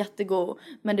inte så jättegod,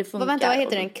 men det funkar. Vänta, vad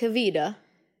heter den? Kavita?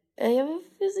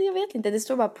 Jag vet inte. Det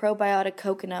står bara probiotic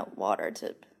coconut water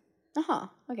typ. Aha,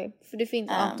 okej. Okay. För det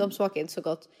finns, de smakar inte så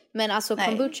gott. Men alltså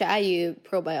kombucha är ju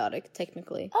probiotic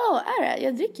technically. Är det?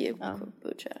 Jag dricker ju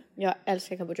kombucha. Jag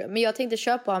älskar kombucha. Men jag tänkte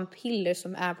köpa en piller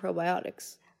som är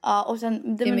probiotics. Ja, och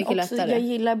sen det är mycket också, lättare. Jag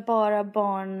gillar bara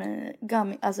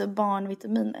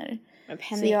barnvitaminer.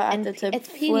 Penny, så jag äter typ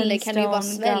ett piller kan du ju bara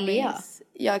svälja. Gummies.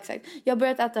 Ja, exakt. Jag har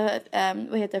börjat äta,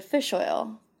 vad heter fish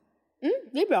oil.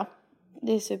 Det är bra.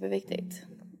 Det är superviktigt.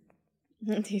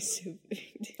 Det är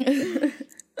superviktigt.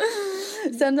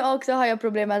 Sen också har jag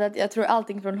problemet att jag tror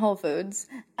allting från Whole Foods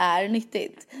är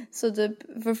nyttigt. Så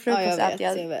typ för frukost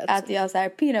äter jag så här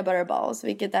peanut butter balls,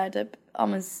 vilket är typ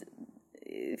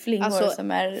flingor alltså,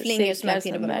 som är peanut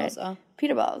butter balls.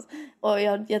 Peanut balls. Och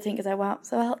jag tänker så här, wow,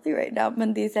 so healthy right now.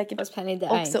 Men det är säkert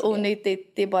också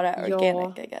onyttigt. Det är bara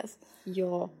organic, I guess.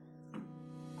 Ja.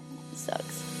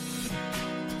 Sucks.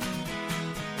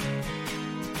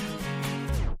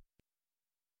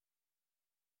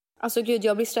 Alltså gud,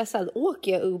 jag blir stressad.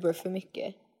 Åker jag Uber för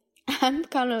mycket? I'm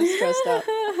kind of stressed out.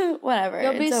 Whatever.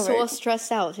 Jag blir så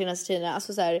stressed out senaste tiden.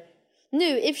 Alltså så här,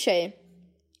 nu i och för sig,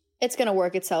 it's gonna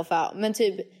work itself out. Men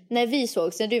typ, när vi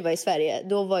sågs, när du var i Sverige,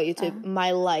 då var ju typ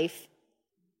my life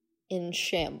in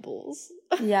shambles.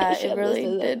 Yeah, it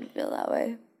really did feel that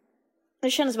way. Det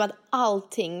kändes som att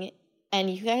allting, and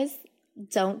you guys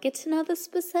don't get to know the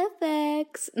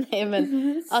specifics. Nej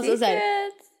men, alltså så här,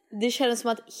 det kändes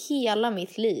som att hela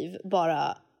mitt liv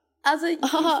bara... Alltså,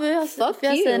 får jag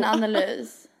säga en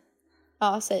analys?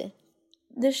 Ja, säg.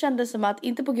 Det kändes som att,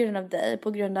 inte på grund av dig,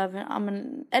 på grund av...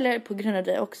 eller på grund av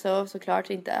dig också, såklart.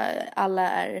 Inte alla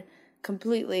är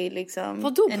completely liksom...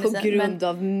 Vadå på grund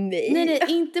av mig? Nej,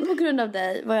 inte på grund av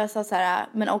dig. Vad jag sa så här,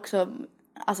 men också...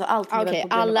 Alltså allt är på grund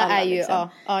alla av alla. Är ju, liksom.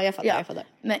 jag fattar.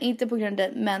 Men inte på grund av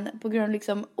det, men på grund av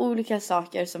liksom olika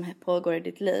saker som pågår i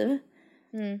ditt liv.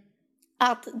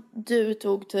 Att du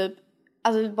tog typ,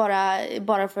 alltså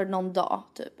bara för någon dag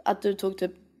typ, att du tog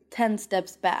typ 10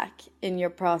 steps back in your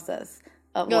process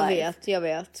of life. Jag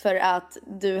vet. För att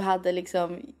du hade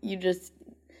liksom,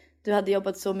 du hade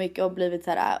jobbat så mycket och blivit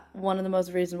så här one of the most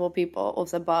reasonable people och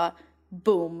så bara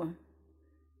boom.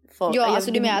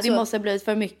 Det måste ha blivit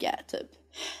för mycket typ.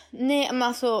 Nej, men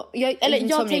alltså jag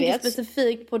tänker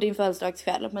specifikt på din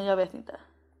födelsedagskväll, men jag vet inte.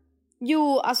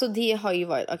 Jo, alltså det har ju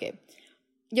varit okej.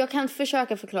 Jag kan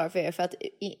försöka förklara för er, för att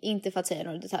inte för att säga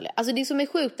några detaljer. Alltså det som är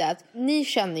sjukt är att ni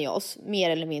känner ju oss mer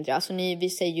eller mindre. Alltså vi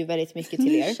säger ju väldigt mycket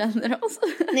till er. Ni känner oss.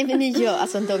 Nej, men ni gör,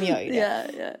 alltså de gör ju det.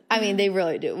 Yeah. I mean they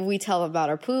really do. We tell about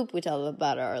our poop, we tell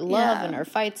about our love and our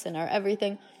fights and our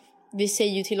everything. vi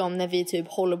säger ju till om när vi typ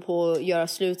håller på att göra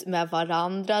slut med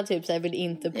varandra. Typ så här, vill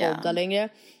inte podda längre.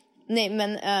 Nej,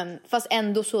 men fast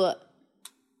ändå så...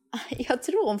 Jag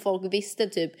tror om folk visste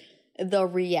typ the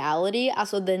reality,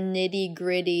 alltså the nitty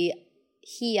gritty,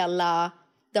 hela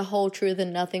the whole truth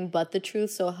and nothing but the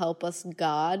truth, so help us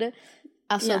God.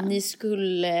 Alltså ni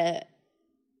skulle...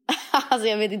 Alltså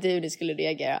jag vet inte hur ni skulle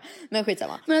reagera. Men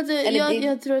skitsamma. Men alltså,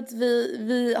 jag tror att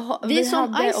vi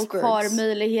hade och har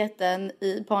möjligheten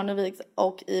i Parneviks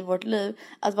och i vårt liv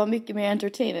att vara mycket mer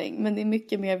entertaining. Men det är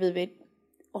mycket mer vi vill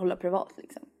hålla privat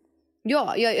liksom.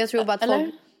 Ja, jag tror bara att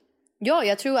folk... Ja,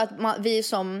 jag tror att vi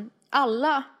som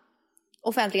alla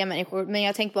offentliga människor, men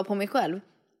jag tänker bara på mig själv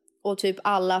och typ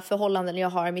alla förhållanden jag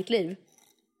har i mitt liv.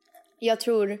 Jag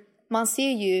tror man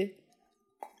ser ju,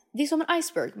 det är som en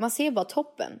iceberg, man ser bara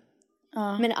toppen.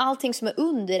 Men allting som är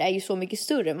under är ju så mycket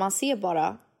större. Man ser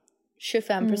bara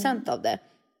 25% av det.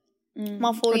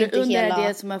 Man får ju inte under hela... är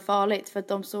det som är farligt, för att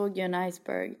de såg ju en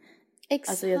iceberg. Exakt,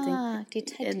 alltså, jag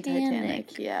tänkte,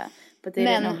 Titanic. Yeah, but they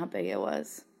didn't know how big it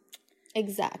was.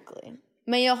 Exactly.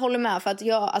 Men jag håller med, för att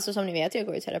jag, alltså som ni vet, jag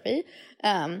går i terapi.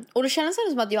 Och det kändes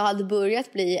som att jag hade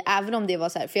börjat bli, även om det var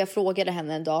så här, för jag frågade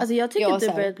henne en dag. Alltså jag tycker att du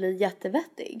börjat bli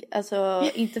jättevettig. Alltså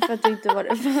inte för att du inte var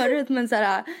det förut, men så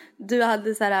här, du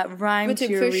hade så här rhyme typ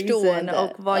to reason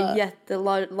och var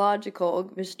jättelogical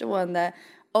och förstående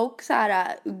och så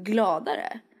här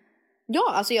gladare.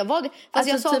 Ja, alltså jag var det. Fast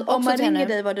alltså jag sa typ, också om man till ringer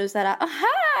henne, dig var du så här,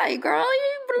 hi girl,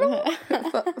 you blue.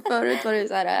 Förut var du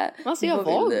så här, alltså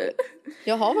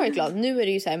jag har varit glad. Nu är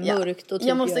det ju så här mörkt och typ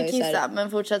jag måste kissa, så här,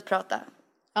 men fortsätt prata.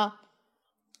 Ja.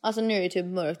 Alltså nu är det typ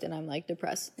mörkt and I'm like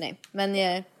depressed. Nej,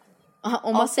 men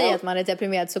om man säger att man är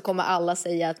deprimerad så kommer alla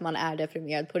säga att man är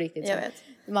deprimerad på riktigt. Jag vet.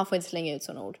 Man får inte slänga ut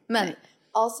sådana ord. Men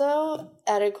alltså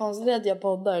är det konstigt att jag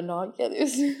poddar naken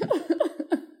just nu.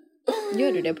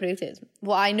 Gör du det på riktigt?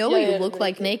 Well, I know you look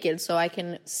like naked, so I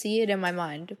can see it in my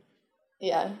mind.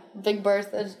 Yeah, Big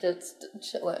Bertha is just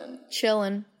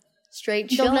chilling. Straight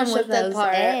chilling with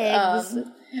those eggs.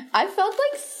 I felt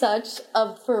like such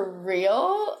a for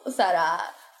real,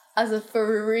 alltså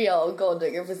for real gold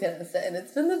digger på senaste, and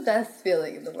it's been the best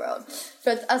feeling in the world.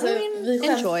 För att alltså,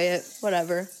 enjoy it,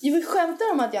 whatever. Vi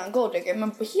skämtar om att jag är en gold digger,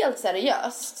 men på helt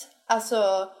seriöst,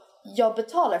 alltså jag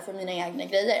betalar för mina egna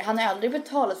grejer. Han har aldrig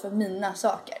betalat för mina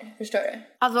saker. Förstår du?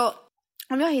 Alltså,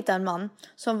 om jag hittar en man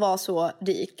som var så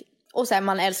rik, och så här,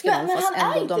 man älskar någon fast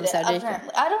ändå de är så här rika.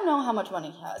 I don't know how much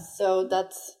money he has, so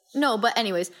that's... No, but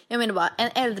anyways, jag menar bara, en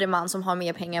äldre man som har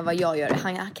mer pengar än vad jag gör,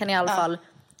 han kan i alla fall,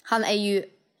 han är ju,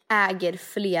 äger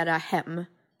flera hem.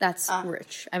 That's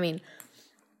rich. I mean,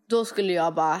 då skulle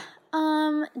jag bara,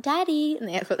 daddy.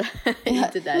 Nej, jag skojar.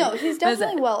 Inte daddy. No, he's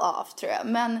definitely well off, tror jag.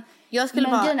 Men jag skulle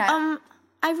bara,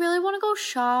 I really want to go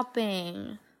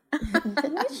shopping.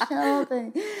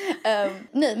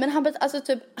 Nej, men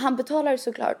han betalar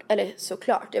såklart, eller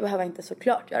såklart, det behöver inte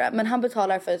såklart göra, men han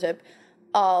betalar för typ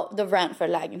the rent för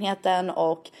lägenheten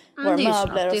och våra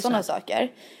möbler och sådana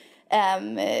saker.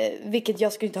 Vilket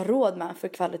jag skulle inte ha råd med för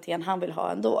kvaliteten han vill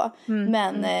ha ändå.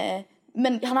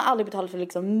 Men han har aldrig betalat för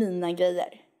liksom mina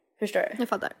grejer. Förstår du? Jag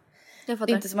fattar. Det är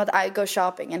inte som att I go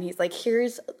shopping and he's like,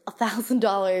 here's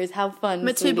 $1,000, have fun.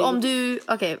 Men typ om du,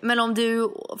 men om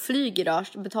du flyger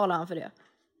då, betalar han för det?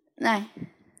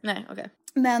 Nej, okej.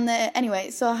 Men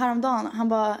anyway, så häromdagen han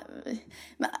bara,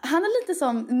 han är lite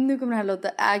som, nu kommer det här låta,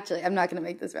 actually I'm not gonna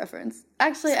make this reference.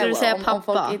 Actually, ska du säga pappa? Om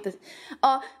folk inte,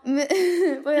 ja,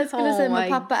 vad jag skulle säga med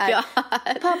pappa är,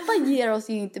 pappa ger oss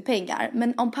ju inte pengar,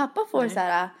 men om pappa får så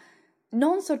här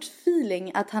någon sorts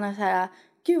feeling att han är så här,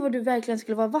 gud vad du verkligen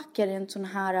skulle vara vacker i en sån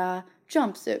här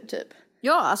jumpsuit typ.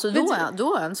 Ja, alltså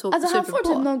då är han så alltså han får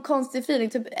typ någon konstig feeling.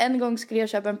 Typ en gång skulle jag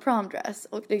köpa en promdress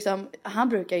och liksom, han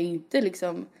brukar ju inte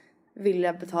liksom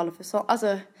vilja betala för så.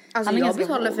 Alltså jag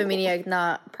betalar för min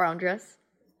egna promdress.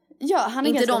 Ja, han är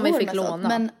inte ganska de vi fick låna.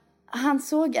 Men han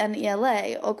såg en i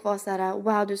LA och var så här,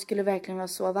 wow, du skulle verkligen vara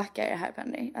så vacker i det här,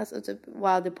 Penny. Alltså typ,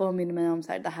 wow, det påminner mig om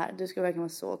så här, det här. Du skulle verkligen vara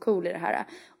så cool i det här.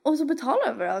 Och så betalar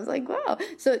han för det. I was like, wow.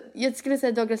 Så jag skulle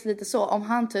säga Douglas lite så. Om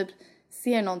han typ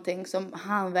ser någonting som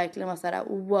han verkligen var så här,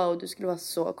 wow, du skulle vara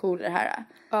så cool i det här.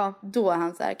 Då är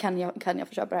han så här, kan jag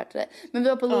få köpa det här till dig? Men vi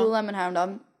var på Lululemon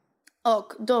häromdagen.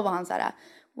 Och då var han så här,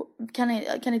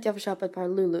 kan inte jag få köpa ett par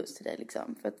Lulus till dig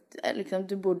liksom? För att liksom,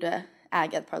 du borde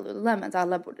äga ett par Lululemons,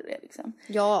 alla borde det liksom.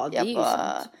 Ja, det är ju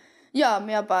sant. Ja,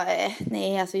 men jag bara,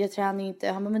 nej, alltså jag tränar ju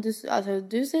inte. Han bara, men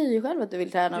du säger ju själv att du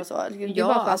vill träna och så. Det är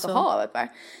bara skönt att ha ett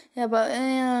par. Jag bara,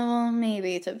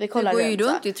 maybe, typ. Vi kollar du går ju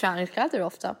runt i träningskläder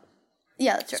ofta.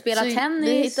 Ja, spela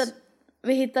tennis.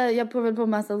 Jag provar på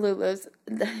massa Lulus.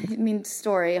 Min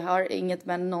story har inget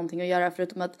med någonting att göra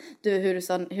förutom att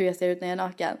hur jag ser ut när jag är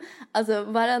naken. Alltså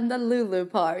varenda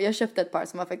Lulu-par, jag köpte ett par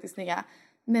som var faktiskt snygga.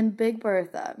 Men Big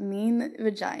Bertha, min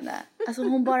vagina, alltså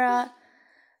hon bara...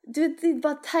 Du vet, det är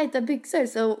bara tajta byxor.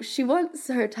 So she wants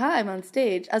her time on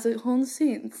stage. Alltså hon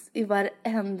syns i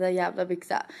varenda jävla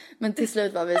byxa. Men till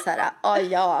slut var vi så här: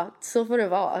 ja, så får det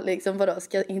vara. Liksom, vadå,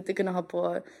 ska jag inte kunna ha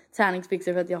på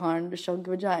träningsbyxor för att jag har en tjock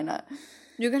vagina?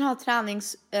 Du kan ha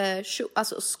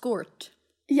alltså skort.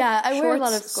 Yeah, I wear a lot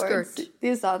of skirts. Det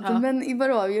är sant. Ja. Men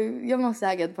vadå, jag måste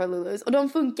äga ett par Lulus. Och de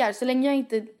funkar så länge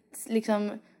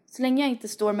jag inte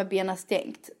står med benen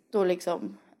stängt. Då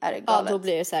liksom... Ja, då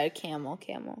blir det så här camo.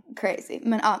 Crazy.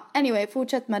 Men anyway,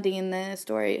 fortsätt med din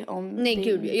story om... Nej,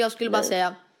 gud. Jag skulle bara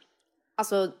säga...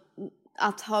 Alltså,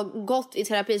 att ha gått i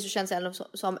terapi så känns det ändå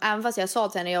som... Även fast jag sa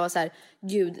till henne, jag var så här...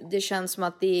 Gud, det känns som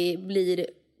att det blir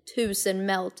 1000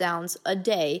 meltdowns a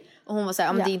day. Och hon var så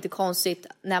här, men det är inte konstigt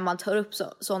när man tar upp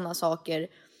sådana saker.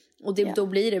 Och då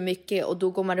blir det mycket. Och då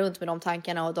går man runt med de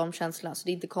tankarna och de känslorna. Så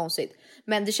det är inte konstigt.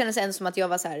 Men det kändes ändå som att jag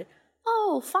var så här...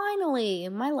 Oh, finally,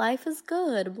 my life is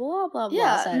good, blah, blah, blah.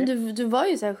 Ja, men du var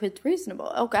ju så här skit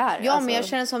reasonable. Och är. Ja, alltså. Men jag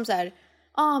känner som så här...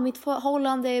 mitt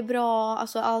förhållande är bra.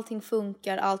 Alltså allting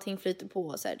funkar, allting flyter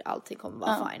på. Så här, allting kommer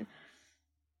vara fine.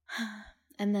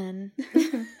 And then...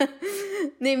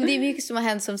 Nej, men det är mycket som har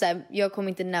hänt som så här, jag kommer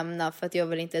inte nämna för att jag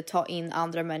vill inte ta in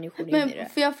andra människor in i det.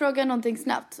 Får jag fråga någonting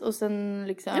snabbt? Och sen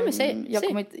liksom... Nej, men säg.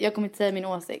 Jag kommer inte säga min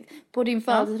åsikt. På din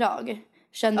födelsedag...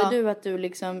 Kände du att du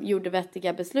liksom gjorde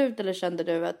vettiga beslut eller kände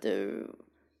du att du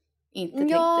inte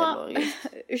tänkte logiskt?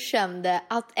 Jag kände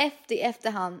att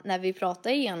efterhand när vi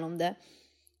pratade igenom det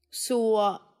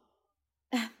så...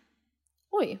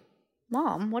 Oj,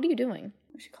 Mom, what are you doing?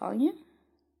 Is she calling you?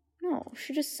 No,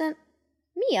 she just sent...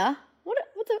 Mia,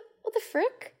 what the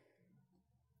frick?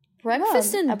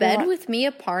 Breakfast in bed with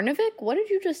Mia Parnevik? What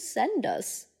did you just send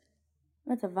us?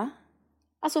 Vänta, va?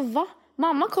 Alltså, va?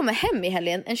 Mamma kommer hem i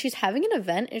helgen and she's having an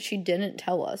event and she didn't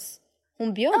tell us.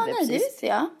 Hon bjöd mig precis. Nej, det visste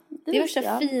jag. Det var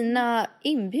så fina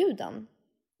inbjudan.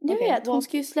 Jag vet, hon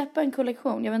ska ju släppa en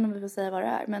kollektion. Jag vet inte om vi får säga vad det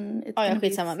är. Men ja,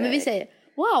 skitsamma. Men vi säger,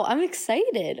 wow, I'm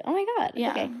excited. Oh my god.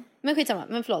 Yeah. Okay. Men skitsamma,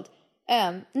 men förlåt.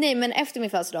 Nej, men efter min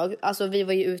födelsedag, alltså vi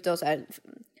var ju ute och så här.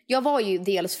 Jag var ju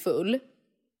dels full.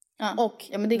 Och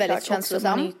men det är väldigt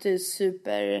känslosam. Man är ju inte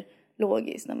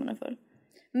superlogisk när man är full.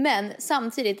 Men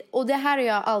samtidigt, och det här har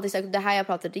jag aldrig sagt, det här jag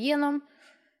pratat igenom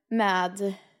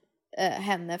med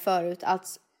henne förut, att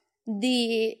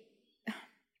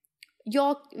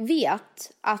jag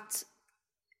vet att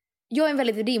jag är en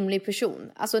väldigt rimlig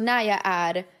person. Alltså när jag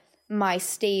är my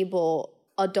stable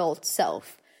adult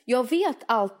self. Jag vet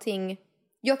allting,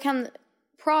 jag kan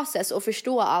process och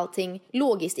förstå allting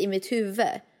logiskt i mitt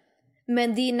huvud.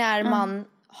 Men det är när man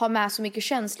har med så mycket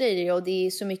känslor i det och det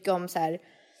är så mycket om så här...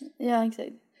 Ja, exakt.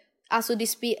 Alltså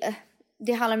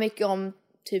det handlar mycket om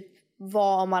typ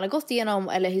vad man har gått igenom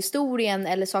eller historien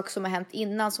eller saker som har hänt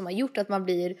innan som har gjort att man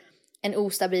blir en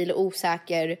ostabil och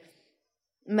osäker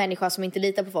människa som inte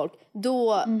litar på folk.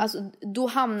 Då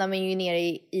hamnar man ju nere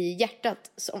i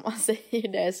hjärtat, som man säger.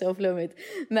 Det är så flummigt.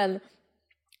 Men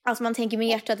alltså man tänker med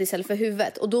hjärtat istället för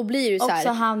huvudet. Och då blir det så här... Och så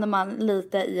hamnar man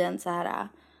lite i en så här...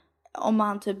 Om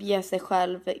man typ ger sig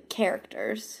själv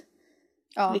characters.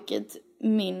 Ja. Vilket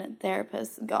min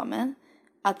therapist gav mig.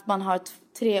 Att man har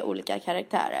 3 olika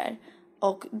karaktärer.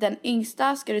 Och den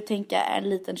yngsta ska du tänka är en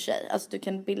liten tjej. Alltså du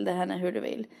kan bilda henne hur du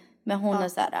vill. Men hon är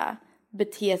så här,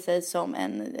 beter sig som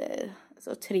en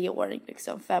 3-åring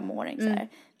liksom, 5-åring så här.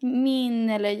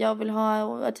 Eller jag vill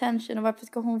ha attention och varför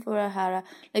ska hon få det här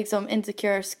liksom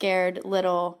insecure, scared,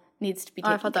 little, needs to be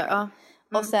taken care of.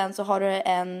 Och sen så har du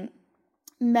en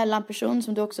mellanperson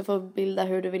som du också får bilda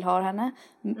hur du vill ha henne.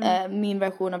 Min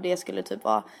version av det skulle typ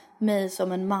vara mig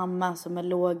som en mamma som är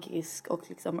logisk och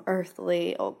liksom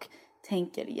earthly och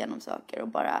tänker igenom saker och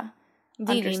bara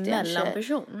det är din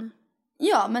mellanperson.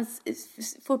 Ja, men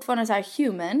fortfarande så här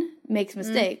human, makes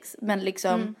mistakes, men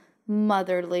liksom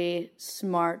motherly,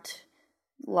 smart,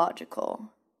 logical,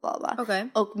 bla bla. Okay.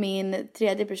 Och min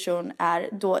tredje person är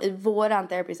då i våran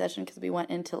therapy session, because we went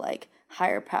into like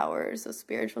higher powers och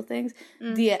spiritual things.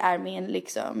 Det är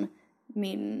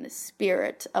min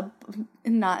spirit,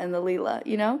 not in the lila,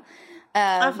 you know?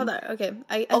 I fattar,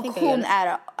 okay. I och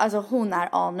hon är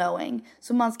all knowing.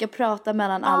 Så man ska prata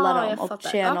mellan alla dem och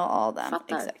channel all them.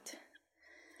 Exakt.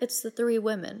 It's the 3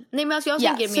 women. Nej, men alltså jag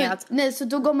tänker mer att... Nej, så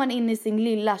då går man in i sin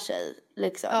lilla tjej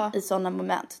liksom, i sådana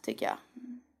moment, tycker jag.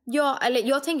 Ja, eller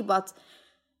jag tänker på att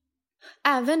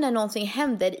även när någonting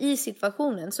händer i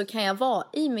situationen så kan jag vara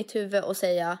i mitt huvud och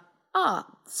säga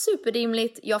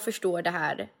superrimligt, jag förstår det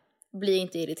här. bli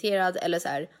inte irriterad eller så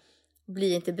här,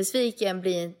 bli inte besviken,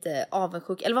 bli inte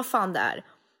avundsjuk eller vad fan det är.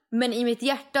 Men i mitt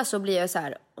hjärta så blir jag så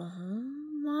här, oh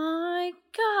my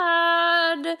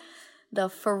god, the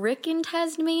freaking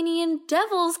Tasmanian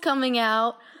devil's coming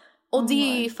out. Och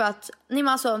det är ju för att, nej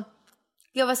men alltså,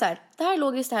 jag var så här, det här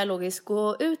är logiskt,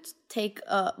 gå ut, take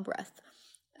a breath.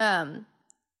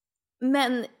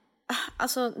 Men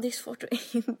alltså det är svårt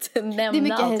att inte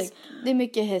nämna allting. Det är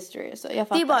mycket history, så jag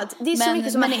fattar. Det är bara att det är så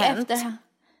mycket som har hänt.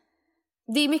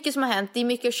 Det är mycket som har hänt. Det är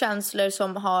mycket känslor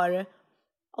som har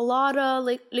a lot of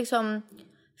liksom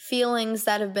feelings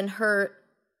that have been hurt,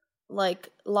 like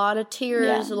a lot of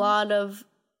tears, a lot of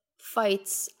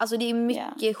fights. Alltså det är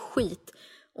mycket skit.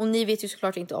 Och ni vet ju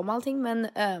såklart inte om allting, men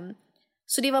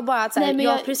så det var bara att så här,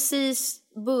 jag har precis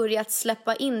börjat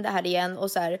släppa in det här igen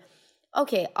och så här,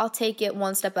 okej, I'll take it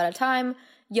one step at a time.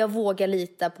 Jag vågar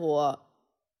lita på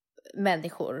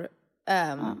människor.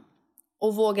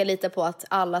 Och vågar lita på att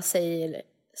alla säger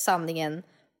sanningen.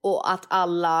 Och att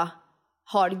alla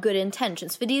har good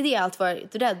intentions. För det är det jag alltid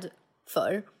varit rädd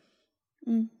för.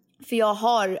 För jag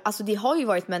har, alltså det har ju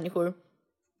varit människor,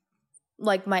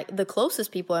 like the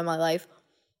closest people in my life,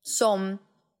 som,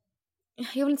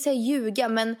 jag vill inte säga ljuga,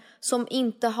 men som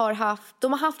inte har haft,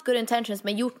 de har haft good intentions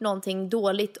men gjort någonting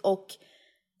dåligt och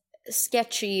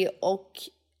sketchy och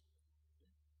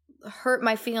hurt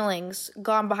my feelings,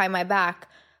 gone behind my back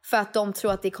för att de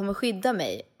tror att det kommer skydda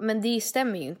mig. Men det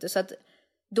stämmer ju inte, så att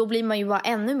då blir man ju bara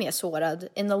ännu mer sårad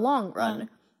in the long run.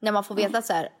 När man får veta att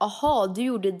så här, aha, du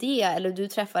gjorde det, eller du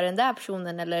träffade den där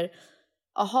personen, eller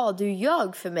aha, du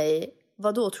ljög för mig.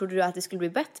 Vad då, trodde du att det skulle bli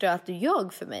bättre att du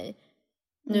ljög för mig?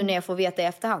 Nu när jag får veta i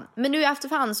efterhand. Men nu i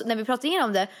efterhand, när vi pratade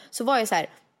igenom det, så var jag så här,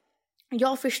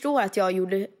 jag förstår att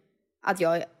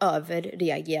jag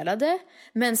överreagerade,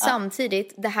 men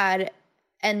samtidigt, det här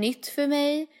är nytt för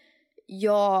mig.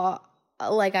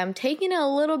 I'm taking it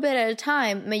a little bit at a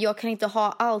time, men jag kan inte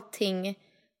ha allting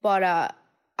bara,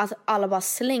 att alla bara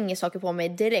slänger saker på mig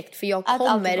direkt, för jag kommer...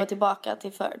 Att alltid gå tillbaka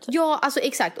till förr. Typ. Ja, alltså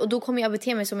exakt. Och då kommer jag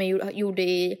bete mig som jag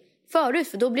gjorde förut,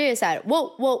 för då blir det så här,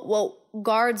 wow,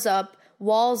 guards up,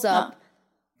 walls up,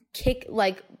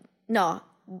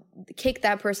 kick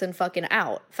that person fucking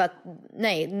out. För att,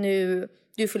 nej, nu,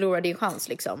 du förlorar din chans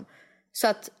liksom. Så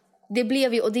att det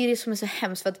blev ju, och det är det som är så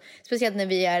hemskt, för att speciellt när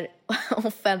vi är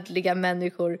offentliga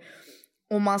människor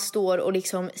och man står och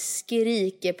liksom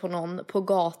skriker på någon på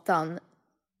gatan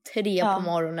 3 på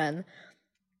morgonen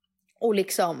och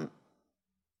liksom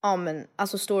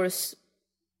alltså står och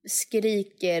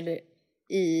skriker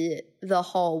i the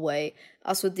hallway.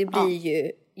 Alltså det blir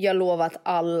ju, jag lovar att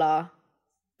alla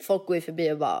folk går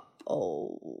förbi och bara,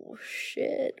 oh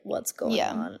shit, what's going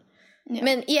on?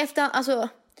 Men i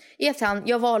efterhand,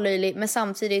 jag var löjlig, men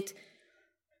samtidigt,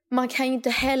 man kan ju inte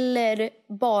heller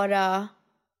bara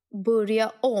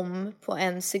börja om på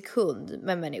en sekund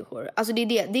med människor. Alltså det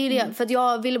är det. För att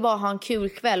jag ville bara ha en kul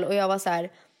kväll och jag var så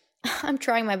här, I'm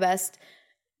trying my best,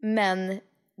 men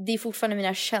det är fortfarande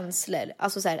mina känslor.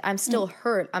 Alltså så här, I'm still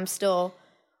hurt, I'm still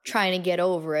trying to get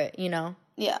over it, you know?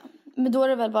 Ja, men då är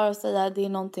det väl bara att säga att det är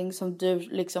någonting som du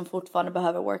liksom fortfarande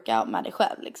behöver work out med dig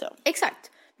själv liksom.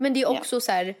 Exakt, men det är också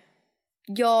så här,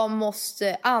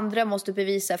 andra måste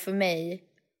bevisa för mig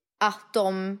att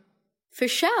de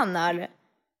förtjänar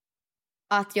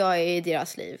att jag är i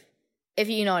deras liv. If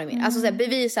you know what I mean. Alltså så här,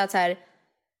 bevisa att så här,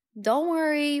 don't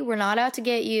worry, we're not out to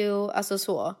get you. Alltså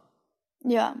så.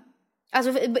 Ja.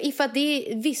 Alltså för att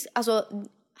det är visst, alltså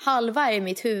halva är i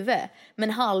mitt huvud, men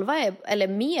halva är, eller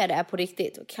mer är på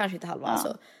riktigt, och kanske inte halva,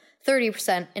 alltså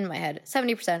 30% in my head,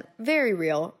 70% very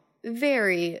real,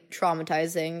 very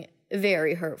traumatizing,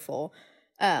 very hurtful.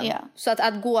 Så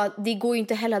att gå, det går ju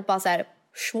inte heller att bara så här,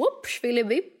 swoop,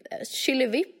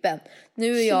 chillevippen.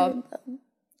 Nu är jag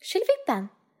chillevippen.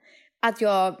 Att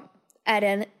jag är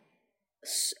en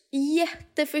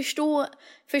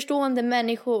jätteförstående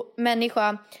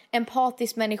människa,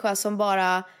 empatisk människa som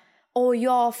bara,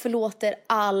 jag förlåter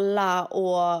alla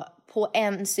och på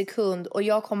en sekund, och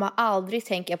jag kommer aldrig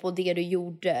tänka på det du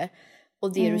gjorde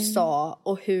och det du sa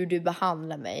och hur du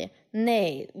behandlar mig.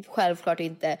 Nej, självklart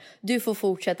inte. Du får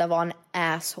fortsätta vara en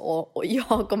asshole och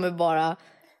jag kommer bara...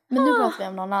 Men nu pratar vi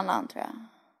om någon annan, tror jag.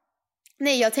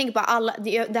 Nej, jag tänker bara alla...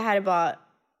 Det här är bara...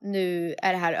 Nu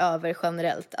är det här över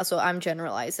generellt. Alltså, I'm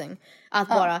generalizing. Att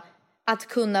bara... Att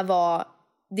kunna vara...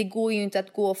 Det går ju inte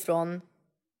att gå från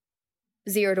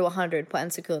 0 to 100 på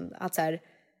en sekund. Att så här...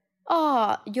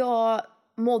 jag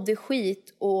mådde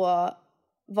skit och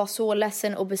var så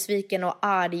ledsen och besviken och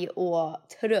arg och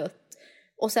trött.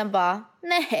 Och sen bara...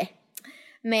 Nej...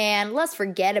 Man, let's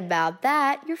forget about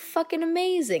that. You're fucking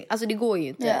amazing. Alltså det går ju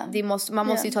inte. Man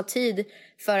måste ju ta tid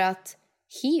för att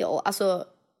heal. Alltså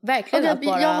verkligen att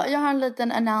bara... jag har en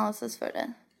liten analysis för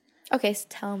dig. Okej,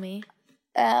 tell me.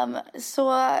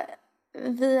 Så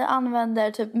vi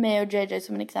använder typ mig och JJ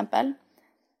som en exempel.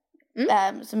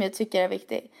 Som jag tycker är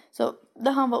viktig. Så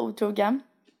då han var otrogen.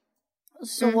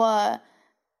 Så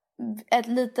ett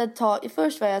litet tag.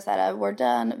 Först var jag så här: we're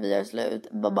done, vi är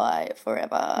slut, bye bye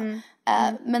forever.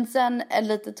 Men sen ett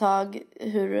litet tag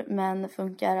hur män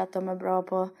funkar, att de är bra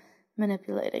på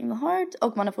manipulating the heart.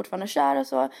 Och man är fortfarande kär och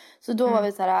så. Så då var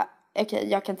vi så här: okej,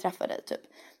 jag kan träffa dig typ.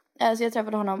 Så jag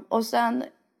träffade honom. Och sen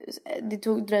det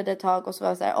dröjde ett tag. Och så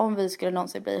var jag så här: om vi skulle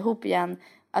någonsin bli ihop igen,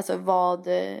 alltså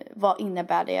vad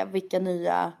innebär det? Vilka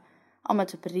nya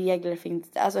typ regler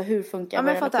finns det? Alltså hur funkar vår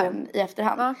relation i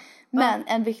efterhand? Men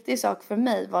en viktig sak för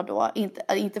mig var då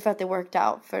inte för att det worked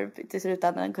out, för till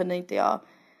slutändan kunde inte jag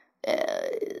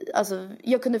alltså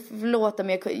jag kunde förlåta,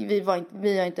 men vi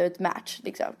var inte ett match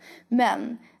liksom.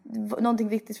 Men någonting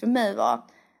viktigt för mig var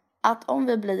att om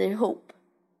vi blir ihop,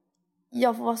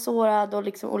 jag får vara sårad och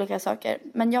liksom olika saker,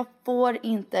 men jag får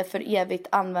inte för evigt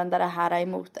använda det här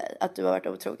emot dig, att du har varit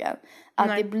otrogen.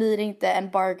 Att det blir inte en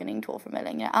bargaining tool för mig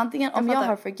längre. Antingen om jag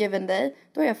har forgiven dig,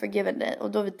 då är jag forgiven dig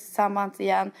och då är vi tillsammans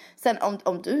igen. Sen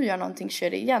om du gör någonting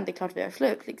shit igen, det är klart vi gör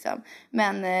slut liksom.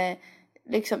 Men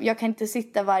liksom, jag kan inte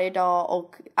sitta varje dag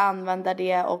och använda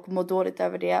det och må dåligt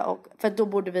över det, för då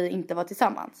borde vi inte vara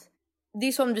tillsammans. Det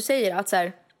är som du säger, att så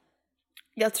här,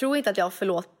 jag tror inte att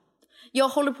jag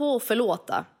håller på att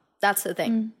förlåta. That's the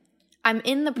thing. I'm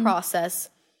in the process.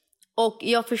 Och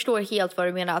jag förstår helt vad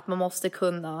du menar, att man måste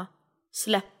kunna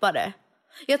släppa det.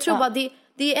 Jag tror bara det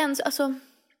är ens, alltså,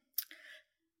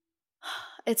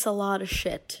 it's a lot of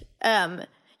shit.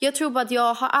 Jag tror bara att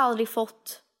jag har aldrig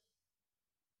fått,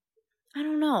 I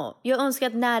don't know. Jag önskar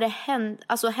att när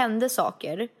det hände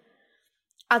saker,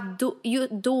 att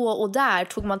då och där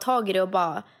tog man tag i det och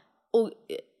bara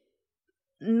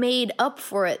made up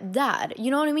for it där. You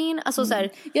know what I mean? Alltså så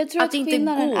här, jag tror att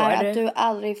skillnaden är att du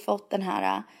aldrig fått den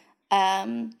här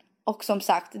och som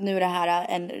sagt, nu är det här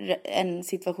en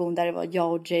situation där det var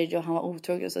jag och JJ och han var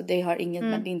otrogen, så det har inget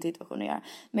med din situation att göra.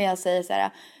 Men jag säger så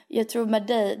här, jag tror med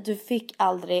dig, du fick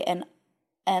aldrig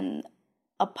en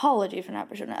apology från den här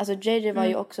personen. Alltså JJ var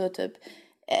ju också typ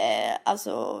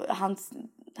alltså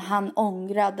han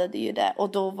ångrade det ju det, och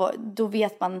då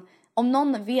vet man, om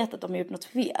någon vet att de har gjort något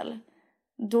fel,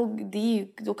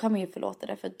 då kan man ju förlåta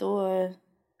det, för då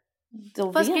vet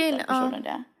den personen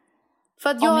det. För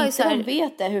att jag om inte de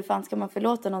vet det, hur fan ska man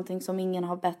förlåta någonting som ingen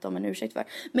har bett om en ursäkt för?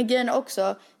 Men grejen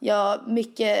också, jag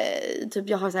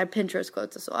har så här Pinterest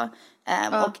quotes och så.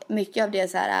 Och mycket av det är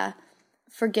så här: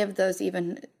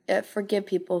 forgive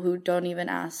people who don't even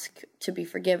ask to be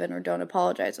forgiven or don't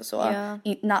apologize och så.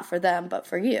 Not for them, but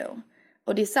for you.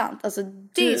 Och det är sant. Alltså,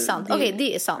 det är sant. Okej,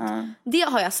 det är sant. Det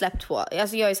har jag släppt på.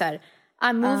 Alltså jag är så här,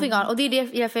 I'm moving on. Och det är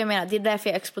därför jag menar, det är därför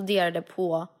jag exploderade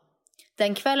på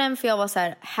den kvällen. För jag var så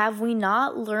här: have we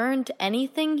not learned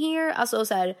anything here? Alltså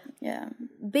så här,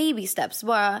 baby steps.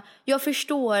 Bara, jag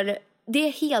förstår, det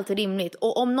är helt rimligt.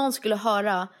 Och om någon skulle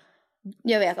höra,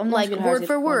 jag vet, om någon like skulle word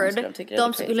for word,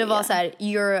 de skulle vara så här: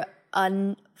 you're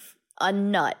a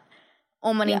nut.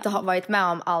 Om man inte har varit med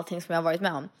om allting som jag har varit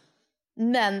med om.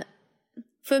 Men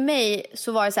för mig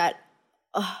så var det så här: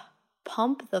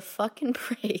 pump the fucking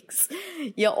brakes.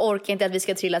 Jag orkar inte att vi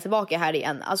ska trilla tillbaka här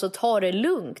igen. Alltså ta det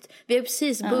lugnt. Vi har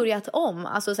precis börjat om.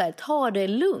 Alltså så här, ta det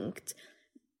lugnt.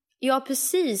 Jag har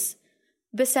precis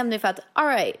bestämt mig för att all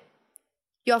right,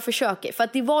 jag försöker. För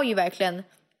att det var ju verkligen,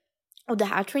 och det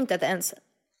här tror jag inte att ens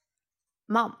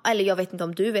mamma, eller jag vet inte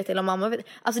om du vet eller om mamma vet.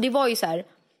 Alltså det var ju så här,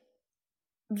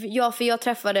 för jag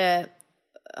träffade,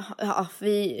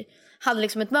 vi hade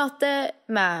liksom ett möte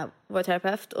med vår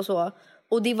terapeut och så.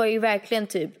 Och det var ju verkligen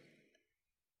typ,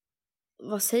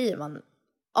 vad säger man?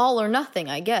 All or nothing,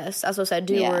 I guess. Alltså så här,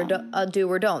 do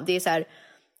or don't. Det är så här,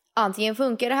 antingen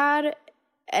funkar det här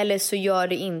eller så gör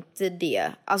det inte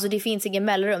det. Alltså det finns ingen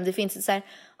mellanrum. Det finns så här,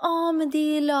 men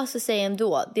det löser sig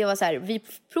ändå. Det var så här, vi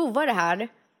provar det här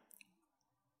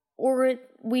or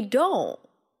we don't.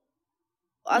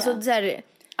 Alltså så här,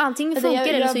 antingen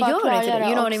funkar eller så gör det inte det.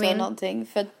 You know what I mean? Någonting,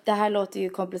 för det här låter ju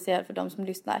komplicerat för de som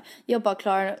lyssnar. Jag bara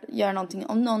klarar göra någonting.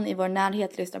 Om någon i vår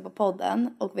närhet lyssnar på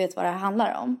podden och vet vad det här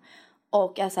handlar om,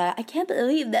 och är så här: I can't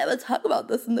believe that we talk about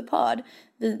this in the pod.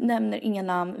 Vi nämner inga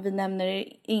namn. Vi nämner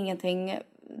ingenting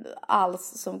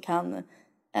alls som kan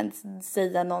ens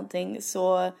säga någonting.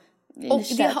 Så och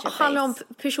det handlar om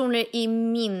personer i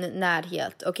min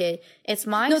närhet. Okay?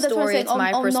 It's my story, it's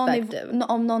my perspective.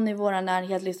 Om någon i vår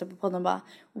närhet lyssnar på podden och bara: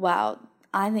 wow,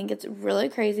 I think it's really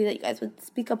crazy that you guys would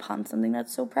speak upon something that's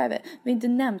so private. Vi har inte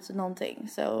nämnt någonting,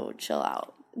 so chill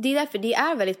out. det är därför det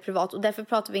är väldigt privat. Och därför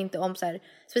pratar vi inte om så här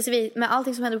specifikt. Men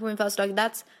allting som händer på min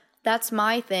födelsedag,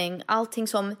 that's my thing. Allting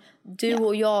som du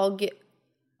och jag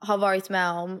har varit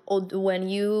med om. Och when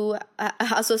you,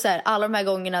 alltså så här, alla de här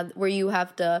gångerna where you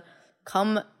have to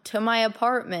come to my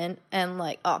apartment and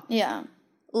like,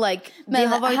 like, det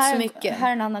har varit så mycket. Här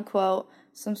är en annan quote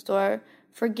som står: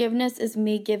 forgiveness is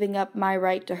me giving up my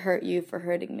right to hurt you for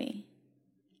hurting me.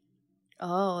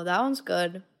 Oh, that one's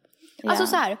good. Yeah. Alltså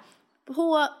så här,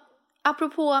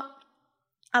 apropå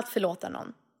att förlåta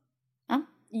någon.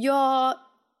 Jag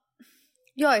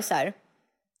är så här,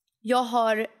 jag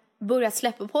har börjat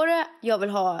släppa på det. Jag vill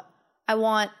ha, I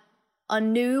want a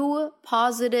new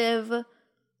positive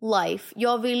life.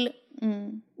 Jag vill,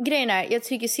 grejen är, jag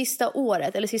tycker sista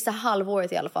året, eller sista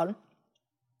halvåret i alla fall,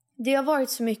 det har varit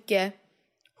så mycket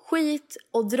skit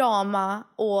och drama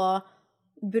och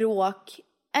bråk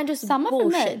and just samma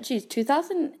bullshit. För mig. Jeez,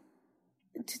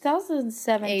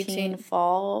 2017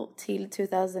 fall till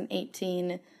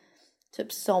 2018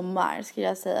 typ sommar skulle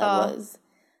jag säga was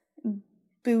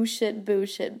bullshit.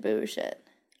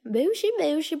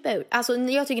 Alltså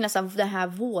jag tycker nästan den här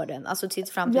våren, alltså till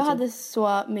fram till jag hade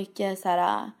så mycket så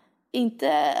här,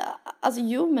 inte, alltså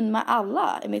men med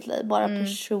alla i mitt liv, bara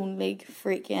personlig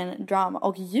freaking drama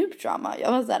och djup drama.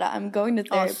 Jag var såhär, I'm going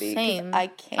to therapy because I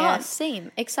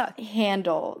can't exakt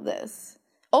handle this.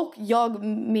 Och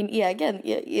min egen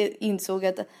insåg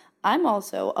att I'm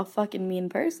also a fucking mean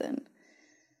person.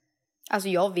 Alltså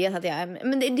jag vet att jag är,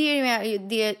 men det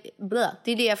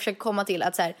är det jag försöker komma till,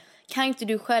 att så här, kan inte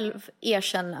du själv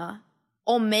erkänna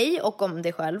om mig och om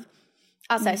dig själv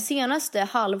att så här, senaste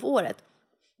halvåret,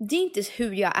 det är inte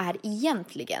hur jag är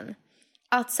egentligen.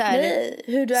 Att så här, nej,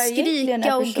 hur du är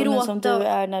skrika och gråta som du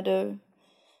är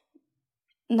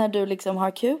när du liksom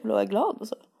har kul och är glad och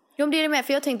så. Jo, det är det med,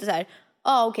 för jag tänkte så här,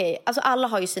 okej, alltså alla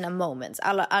har ju sina moments.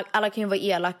 Alla kan ju vara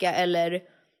elaka eller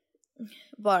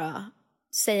bara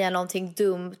säga någonting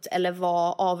dumt eller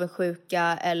vara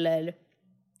avundsjuka eller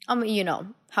you know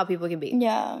how people can be.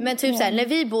 Yeah, men typ så här, när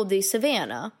vi bodde i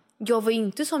Savannah, jag var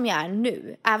inte som jag är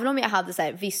nu. Även om jag hade så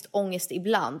här visst ångest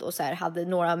ibland och så här hade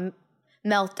några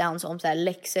meltdowns om så här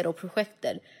läxor och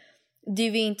projekter. Det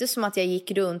var inte som att jag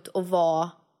gick runt och var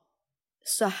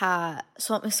så här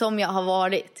som jag har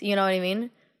varit. You know what I mean?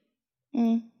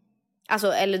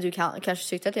 Alltså, eller du kanske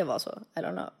tyckte att jag var så. I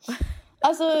don't know.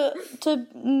 Alltså, typ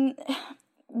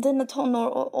dina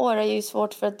tonår är ju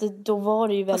svårt för att då var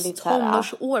det ju väldigt så här.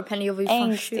 Tonårsår, Penny, jag var ju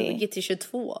från 20 till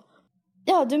 22.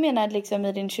 Ja, du menar liksom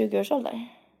i din 20-årsålder?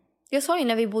 Jag sa ju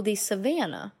när vi bodde i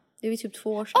Savannah. Det var ju typ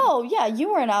 2 år sedan. Oh yeah,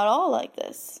 you weren't out all like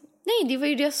this. Nej, det var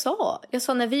ju det jag sa. Jag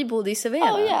sa när vi bodde i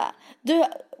Savannah. Oh yeah.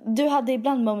 Du hade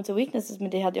ibland moments of weaknesses, men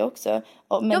det hade jag också.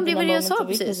 Men det var det jag sa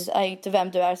precis. Är inte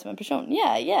vem du är som en person.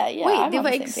 Yeah. Wait, det var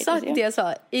exakt det jag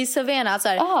sa. I Savannah, alltså,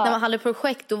 när man hade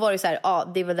projekt, då var det så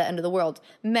här, det var the end of the world.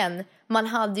 Men man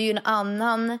hade ju en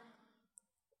annan,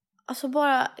 alltså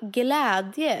bara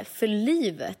glädje för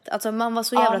livet. Alltså man var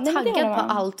så jävla taggad på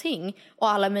allting och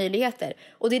alla möjligheter.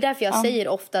 Och det är därför jag säger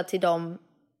ofta till dem,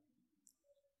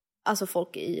 alltså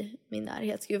folk i min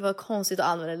närhet, skulle vara konstigt att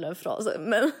använda den frasen,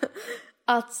 men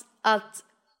att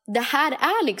det här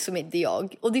är liksom inte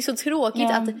jag. Och det är så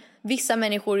tråkigt att vissa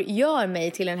människor gör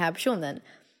mig till den här personen.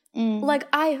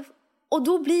 Och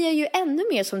då blir jag ju ännu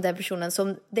mer som den personen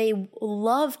som they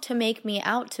love to make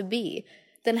me out to be.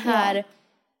 Den här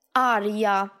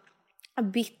arga,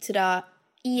 bittra,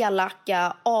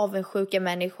 elaka, avundsjuka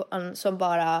människan som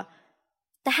bara,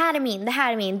 det här är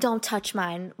min, don't touch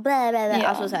mine, blah, blah, blah.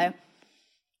 Alltså så här.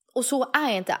 Och så är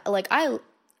jag inte. Like I'm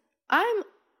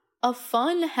a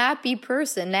fun, happy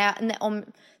person när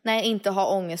jag inte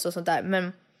har ångest och sånt där.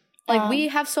 Men like we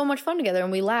have so much fun together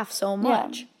and we laugh so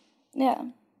much. Yeah.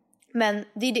 Men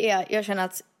det är det jag känner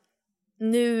att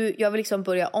nu, jag vill liksom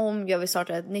börja om. Jag vill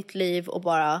starta ett nytt liv och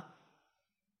bara,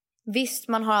 visst,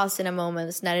 man har alla sina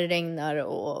moments när det regnar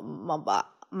och man bara,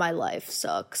 my life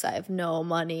sucks, I have no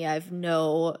money, I have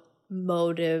no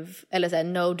motive, eller så här,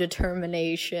 no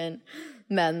determination.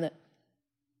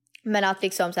 Men att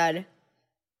liksom så här,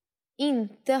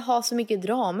 inte ha så mycket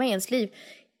drama i ens liv.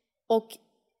 Och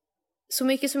så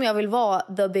mycket som jag vill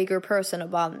vara the bigger person och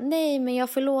bara, nej men jag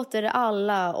förlåter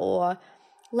alla och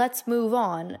let's move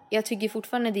on. Jag tycker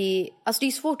fortfarande det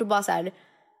är svårt att bara så här,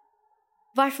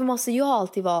 varför måste jag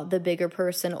alltid vara the bigger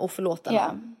person och förlåta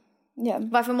någon?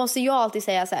 Varför måste jag alltid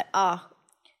säga så här,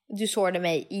 du sårade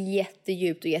mig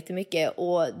jättedjupt och jättemycket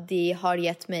och det har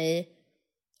gett mig,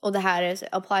 och det här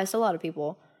applies to a lot of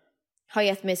people, har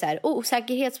gett mig så här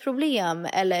osäkerhetsproblem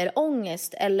eller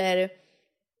ångest eller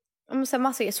så här,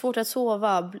 massa svårt att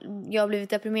sova, jag har blivit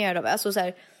deprimerad av, alltså så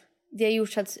här, det har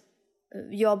gjort så att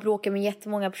jag bråkar med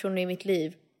jättemånga personer i mitt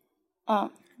liv.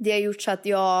 Det har gjort så att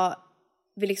jag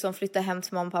vill liksom flytta hem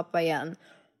till mamma och pappa igen.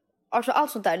 Alltså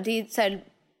allt sånt där. Det är så här,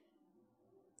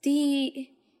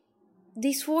 det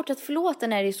är svårt att förlåta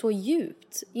när det är så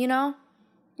djupt, you know?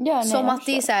 Som att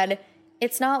det är så här,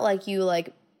 it's not like you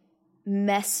like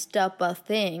messed up a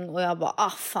thing och jag bara,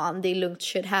 fan, det är lugnt,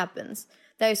 shit happens.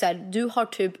 Det är ju så här, du har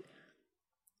typ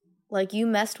like you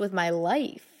messed with my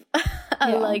life.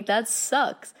 Like that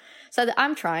sucks. So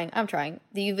I'm trying.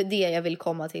 Det är ju det jag vill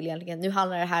komma till egentligen. Nu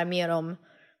handlar det här mer om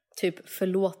typ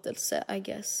förlåtelse, I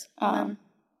guess.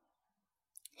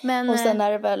 Men och sen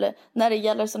är det väl, när det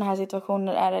gäller såna här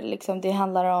situationer är det liksom, det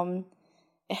handlar om,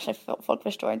 folk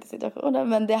förstår inte situationen,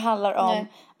 men det handlar om,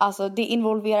 alltså det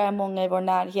involverar många i vår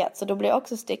närhet, så då blir det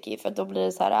också sticky, för då blir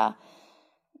det så här.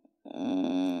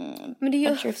 Men det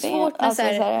är ju svårt med alltså, så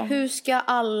här, hur ska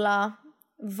alla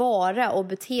vara och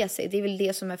bete sig? Det är väl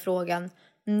det som är frågan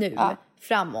nu,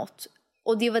 framåt.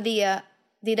 Och det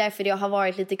är därför det har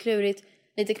varit lite klurigt,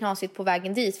 lite knasigt på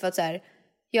vägen dit, för att så här,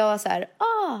 jag var så här,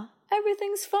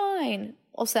 everything's fine.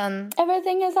 Och sen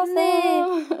everything is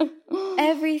awesome.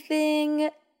 Everything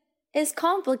is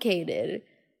complicated.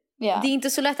 Det är inte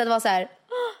så lätt att vara så här,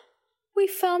 we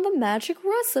found the magic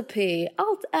recipe.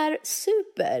 Allt är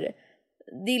super.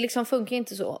 Det liksom funkar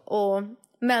inte så.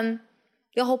 Men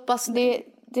jag hoppas det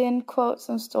är en quote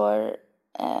som står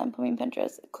på min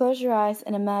Pinterest. Close your eyes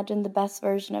and imagine the best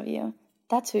version of you.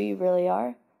 That's who you really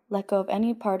are. Let go of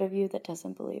any part of you that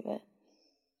doesn't believe it.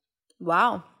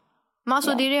 Wow. Men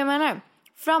alltså det är det jag menar.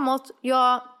 Framåt,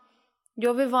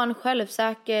 jag vill vara en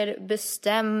självsäker,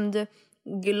 bestämd,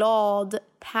 glad,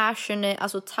 passionate,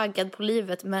 alltså taggad på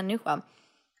livet människa.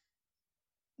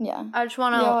 I just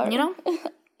wanna, you know?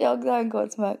 Jag har en quote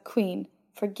som är, Queen,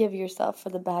 forgive yourself for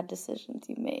the bad decisions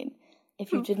you made.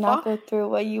 If you did not go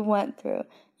through what you went through,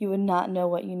 you would not know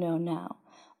what you know now.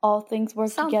 All things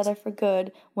work together for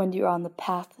good when you're on the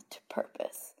path to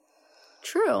purpose.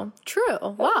 True.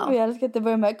 Wow. Jag älskar att det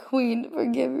börjar med Queen,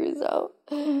 forgive yourself.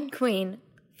 Queen,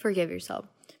 forgive yourself.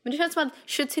 Men det känns som att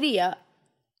 23,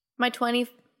 my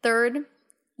 23rd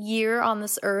year on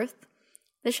this earth,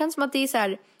 det känns som att det är så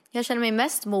här, jag känner mig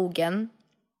mest mogen.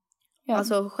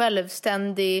 Alltså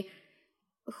självständig,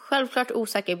 självklart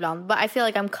osäker ibland, but I feel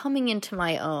like I'm coming into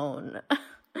my own.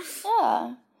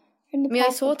 Men jag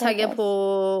är så taggad på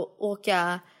att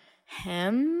åka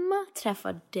hem,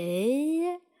 träffa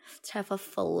dig, träffa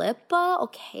Filippa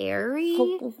och Harry.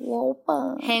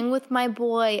 Hang with my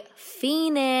boy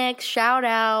Phoenix, shout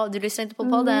out. Du lyssnar inte på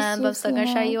podden, but still gonna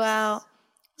shout you out.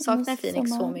 Saknar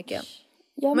Phoenix så mycket.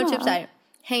 Men typ såhär,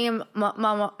 hänga med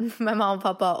mamma och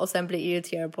pappa och sen bli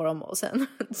irriterad på dem och sen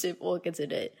typ åka till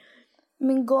dig.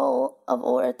 Min goal av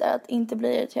året är att inte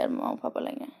bli irriterad med mamma och pappa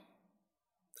längre.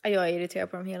 Jag är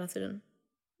irriterad på dem hela tiden.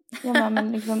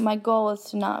 Men liksom, my goal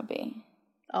is to not be.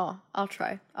 I'll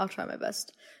try my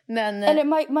best. Men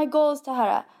eller my goal is det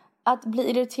här, att bli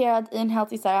irriterad i en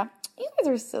healthy så här, you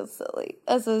guys are so silly.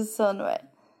 Alltså sån way.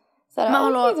 Så här,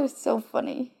 you guys are so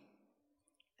funny.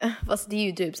 Fast det är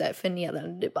ju typ så här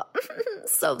förnedrande. Du bara,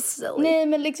 so silly. Nej,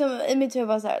 men liksom i mitt huvud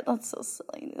var så här, not so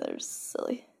silly, they're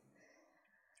silly.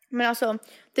 Men alltså,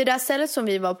 det där stället som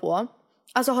vi var på,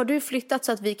 alltså har du flyttat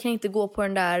så att vi kan inte gå på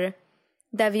den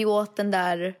där vi åt den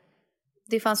där,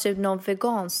 det fanns ju någon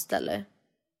vegansk ställe.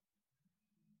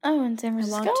 I want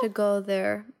to go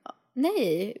there.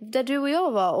 Nej, där du och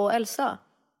jag var och Elsa.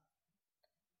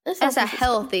 Alltså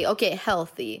healthy,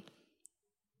 healthy.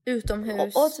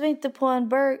 Utomhus. Åt vi inte på en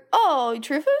burger?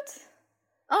 True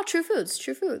Foods?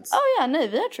 True Foods. Nej,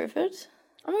 vi har True Foods.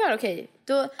 Oh my god, okej.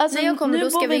 Då, alltså, när jag kommer, nu då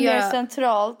ska bor vi mer göra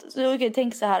centralt. Så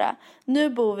tänk så här. Nu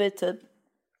bor vi typ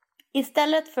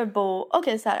istället för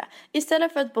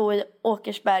att bo i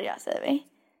Åkersberga, säger vi.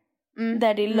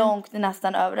 Där det är långt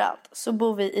nästan överallt, så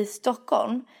bor vi i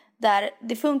Stockholm. Där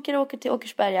det funkar att åka till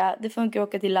Åkersberga, det funkar att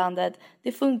åka till landet,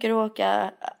 det funkar att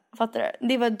åka, fattar du?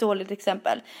 Det var ett dåligt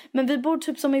exempel. Men vi bor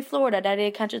typ som i Florida, där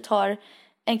det kanske tar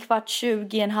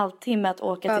 15-20, en halvtimme att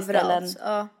åka till ställen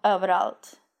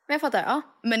överallt. Men jag fattar,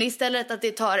 Men istället att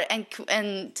det tar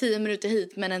en 10 minuter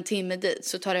hit men en timme dit,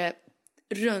 så tar det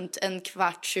runt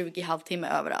 15-20 halvtimme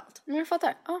överallt. Men jag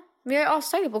fattar, Vi är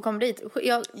avstagna på att komma dit.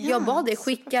 Jag bad dig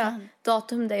skicka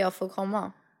datum där jag får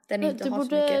komma.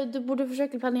 Du borde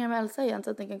försöka planera med Elsa igen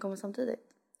så att ni kan komma samtidigt.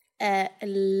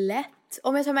 Lätt.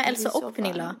 Om jag tar med Elsa och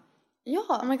Pernilla. Ja.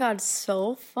 Oh my god,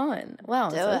 so fun. Wow,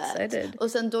 I'm so excited.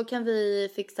 Och sen då kan vi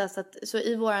fixa så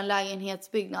i våran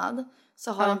lägenhetsbyggnad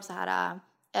så har de så här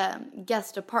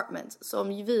guest apartments. Så om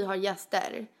vi har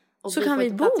gäster och så vi kan får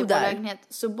vi bo plats i vår där. lägenhet,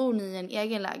 så bor ni i en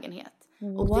egen lägenhet.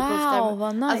 Och Wow, det kostar,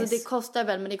 vad nice. Alltså det kostar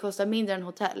väl, men det kostar mindre än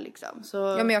hotell liksom. Så...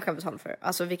 Ja, men jag kan betala för det.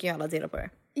 Alltså vi kan ju alla dela på det.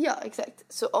 Ja,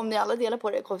 exakt. Så om ni alla delar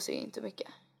på det kostar ju inte mycket.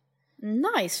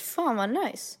 Nice, fan vad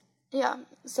nice. Ja,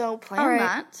 so plan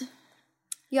that.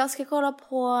 Jag ska kolla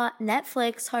på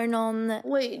Netflix. Har du någon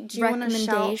Wait, do you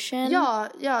recommendation?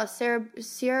 Ja,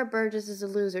 Sierra Burgess is a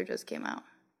Loser just came out.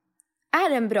 Är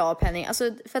den bra, Penny?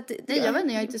 Alltså, för att Jag vet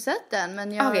inte, jag har inte sett den.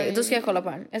 Men Okej, då ska jag kolla på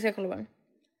den.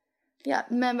 Ja,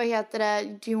 men vad heter det?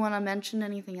 Do you want to mention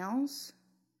anything else?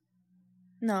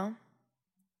 No.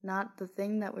 Not the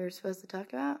thing that we were supposed to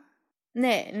talk about?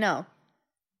 Nej, no.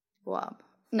 Wob.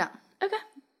 No. Okay.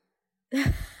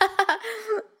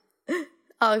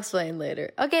 I'll explain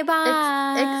later. Okay,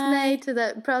 bye. Ixnay to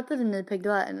the... Pratade ni Pig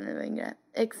Latin när du var yngre?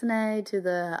 Ixnay to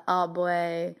the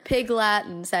boy. Pig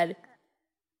Latin, så här.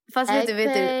 Fast vet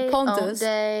du, Pontus.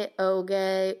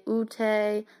 Oge,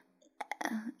 ute.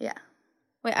 Yeah.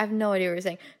 Wait, I have no idea what you're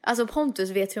saying. Alltså Pontus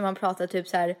vet hur man pratar typ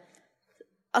så här.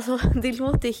 Alltså det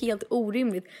låter helt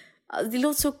orimligt. Det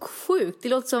låter så sjukt. Det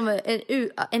låter som en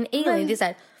alien. Det är så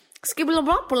här. Jag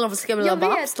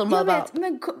vet,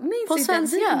 men på minns inte att vi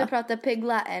svenska. kunde prata Pig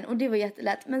Latin och det var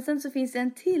jättelätt. Men sen så finns det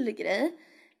en till grej.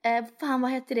 Fan,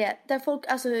 vad hette det? Där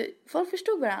folk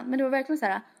förstod varandra. Men det var verkligen så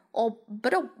här.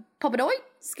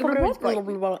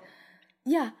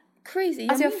 Ja, crazy.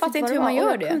 Alltså jag fattar inte hur man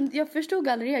gör det. Jag förstod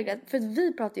aldrig regler. För att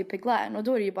vi pratar ju Pig Latin. Och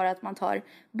då är det ju bara att man tar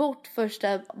bort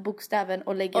första bokstäven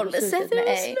och lägger på slutet med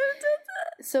A.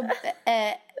 Så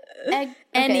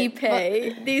Any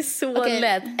pay. Det är så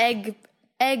lätt.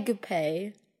 Egg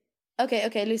pay.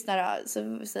 Okej, lyssna då.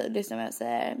 Så lyssna vad jag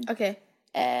säger. Okej.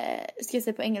 Ska jag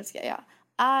säga på engelska? Ja.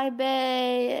 I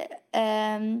bay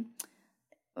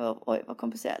oj, vad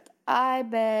komplicerat. I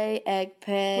bay egg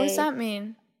pay. What does that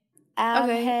mean?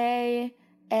 Hey,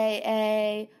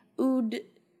 a ud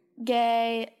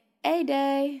gay a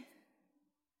day.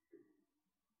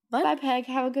 What? Bye Peg,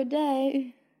 have a good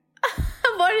day.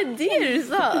 Var det du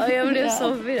sa? Jag blev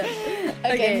så förvirrad.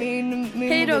 Okej.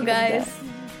 Hej då guys.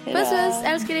 Puss,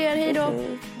 älskar er. Hej då.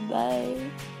 Bye.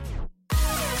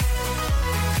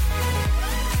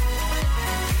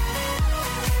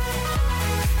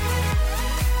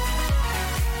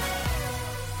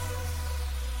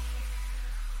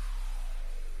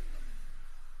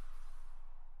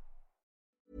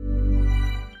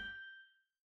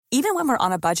 Even when we're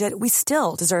on a budget, we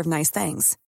still deserve nice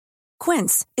things.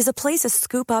 Quince is a place to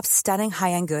scoop up stunning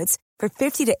high-end goods for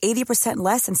 50 to 80%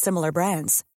 less than similar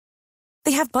brands.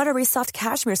 They have buttery soft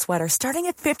cashmere sweaters starting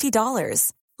at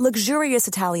 $50, luxurious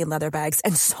Italian leather bags,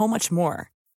 and so much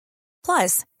more.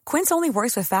 Plus, Quince only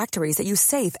works with factories that use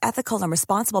safe, ethical, and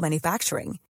responsible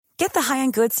manufacturing. Get the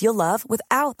high-end goods you'll love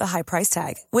without the high price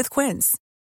tag with Quince.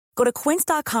 Go to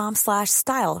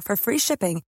quince.com/style for free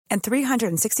shipping and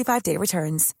 365-day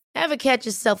returns. Ever catch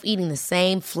yourself eating the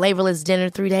same flavorless dinner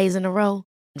 3 days in a row?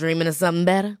 Dreaming of something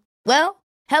better? Well,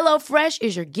 HelloFresh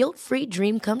is your guilt-free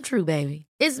dream come true, baby.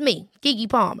 It's me, Keke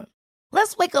Palmer.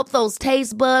 Let's wake up those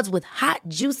taste buds with hot,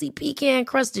 juicy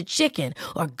pecan-crusted chicken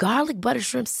or garlic butter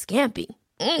shrimp scampi.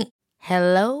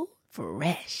 Hello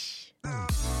Fresh.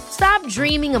 Stop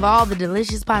dreaming of all the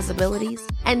delicious possibilities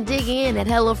and dig in at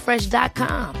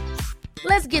HelloFresh.com.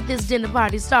 Let's get this dinner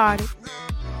party started.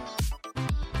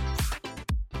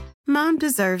 Mom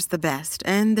deserves the best,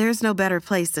 and there's no better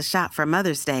place to shop for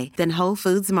Mother's Day than Whole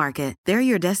Foods Market. They're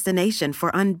your destination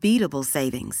for unbeatable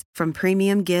savings, from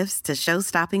premium gifts to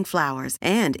show-stopping flowers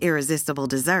and irresistible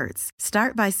desserts.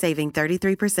 Start by saving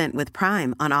 33% with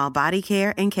Prime on all body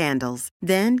care and candles.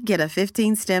 Then get a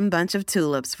 15-stem bunch of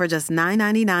tulips for just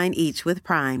 $9.99 each with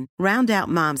Prime. Round out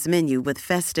Mom's menu with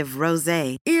festive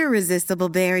rosé, irresistible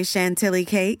berry chantilly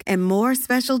cake, and more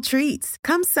special treats.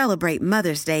 Come celebrate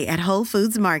Mother's Day at Whole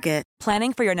Foods Market.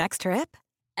 Planning for your next trip?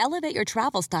 Elevate your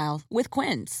travel style with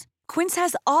Quince. Quince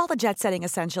has all the jet-setting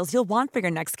essentials you'll want for your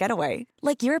next getaway,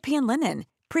 like European linen,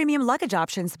 premium luggage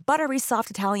options, buttery soft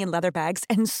Italian leather bags,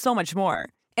 and so much more.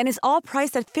 And is all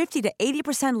priced at 50 to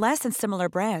 80% less than similar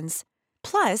brands.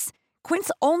 Plus,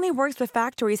 Quince only works with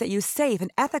factories that use safe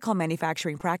and ethical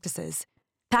manufacturing practices.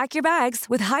 Pack your bags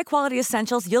with high-quality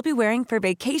essentials you'll be wearing for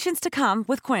vacations to come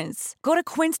with Quince. Go to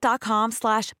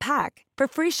quince.com/pack for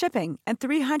free shipping and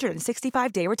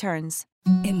 365-day returns.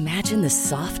 Imagine the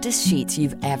softest sheets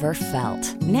you've ever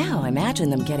felt. Now imagine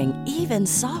them getting even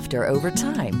softer over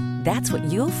time. That's what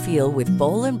you'll feel with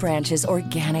Boll & Branch's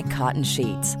organic cotton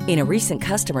sheets. In a recent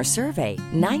customer survey,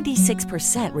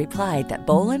 96% replied that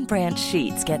Boll & Branch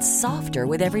sheets get softer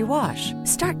with every wash.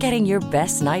 Start getting your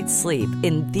best night's sleep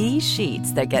in these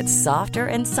sheets that get softer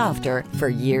and softer for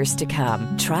years to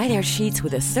come. Try their sheets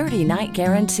with a 30-night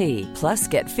guarantee. Plus,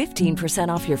 get 15%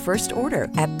 off your first order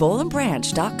at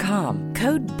bollandbranch.com.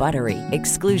 Code BUTTERY.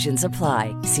 Exclusions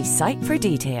apply. See site for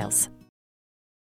details.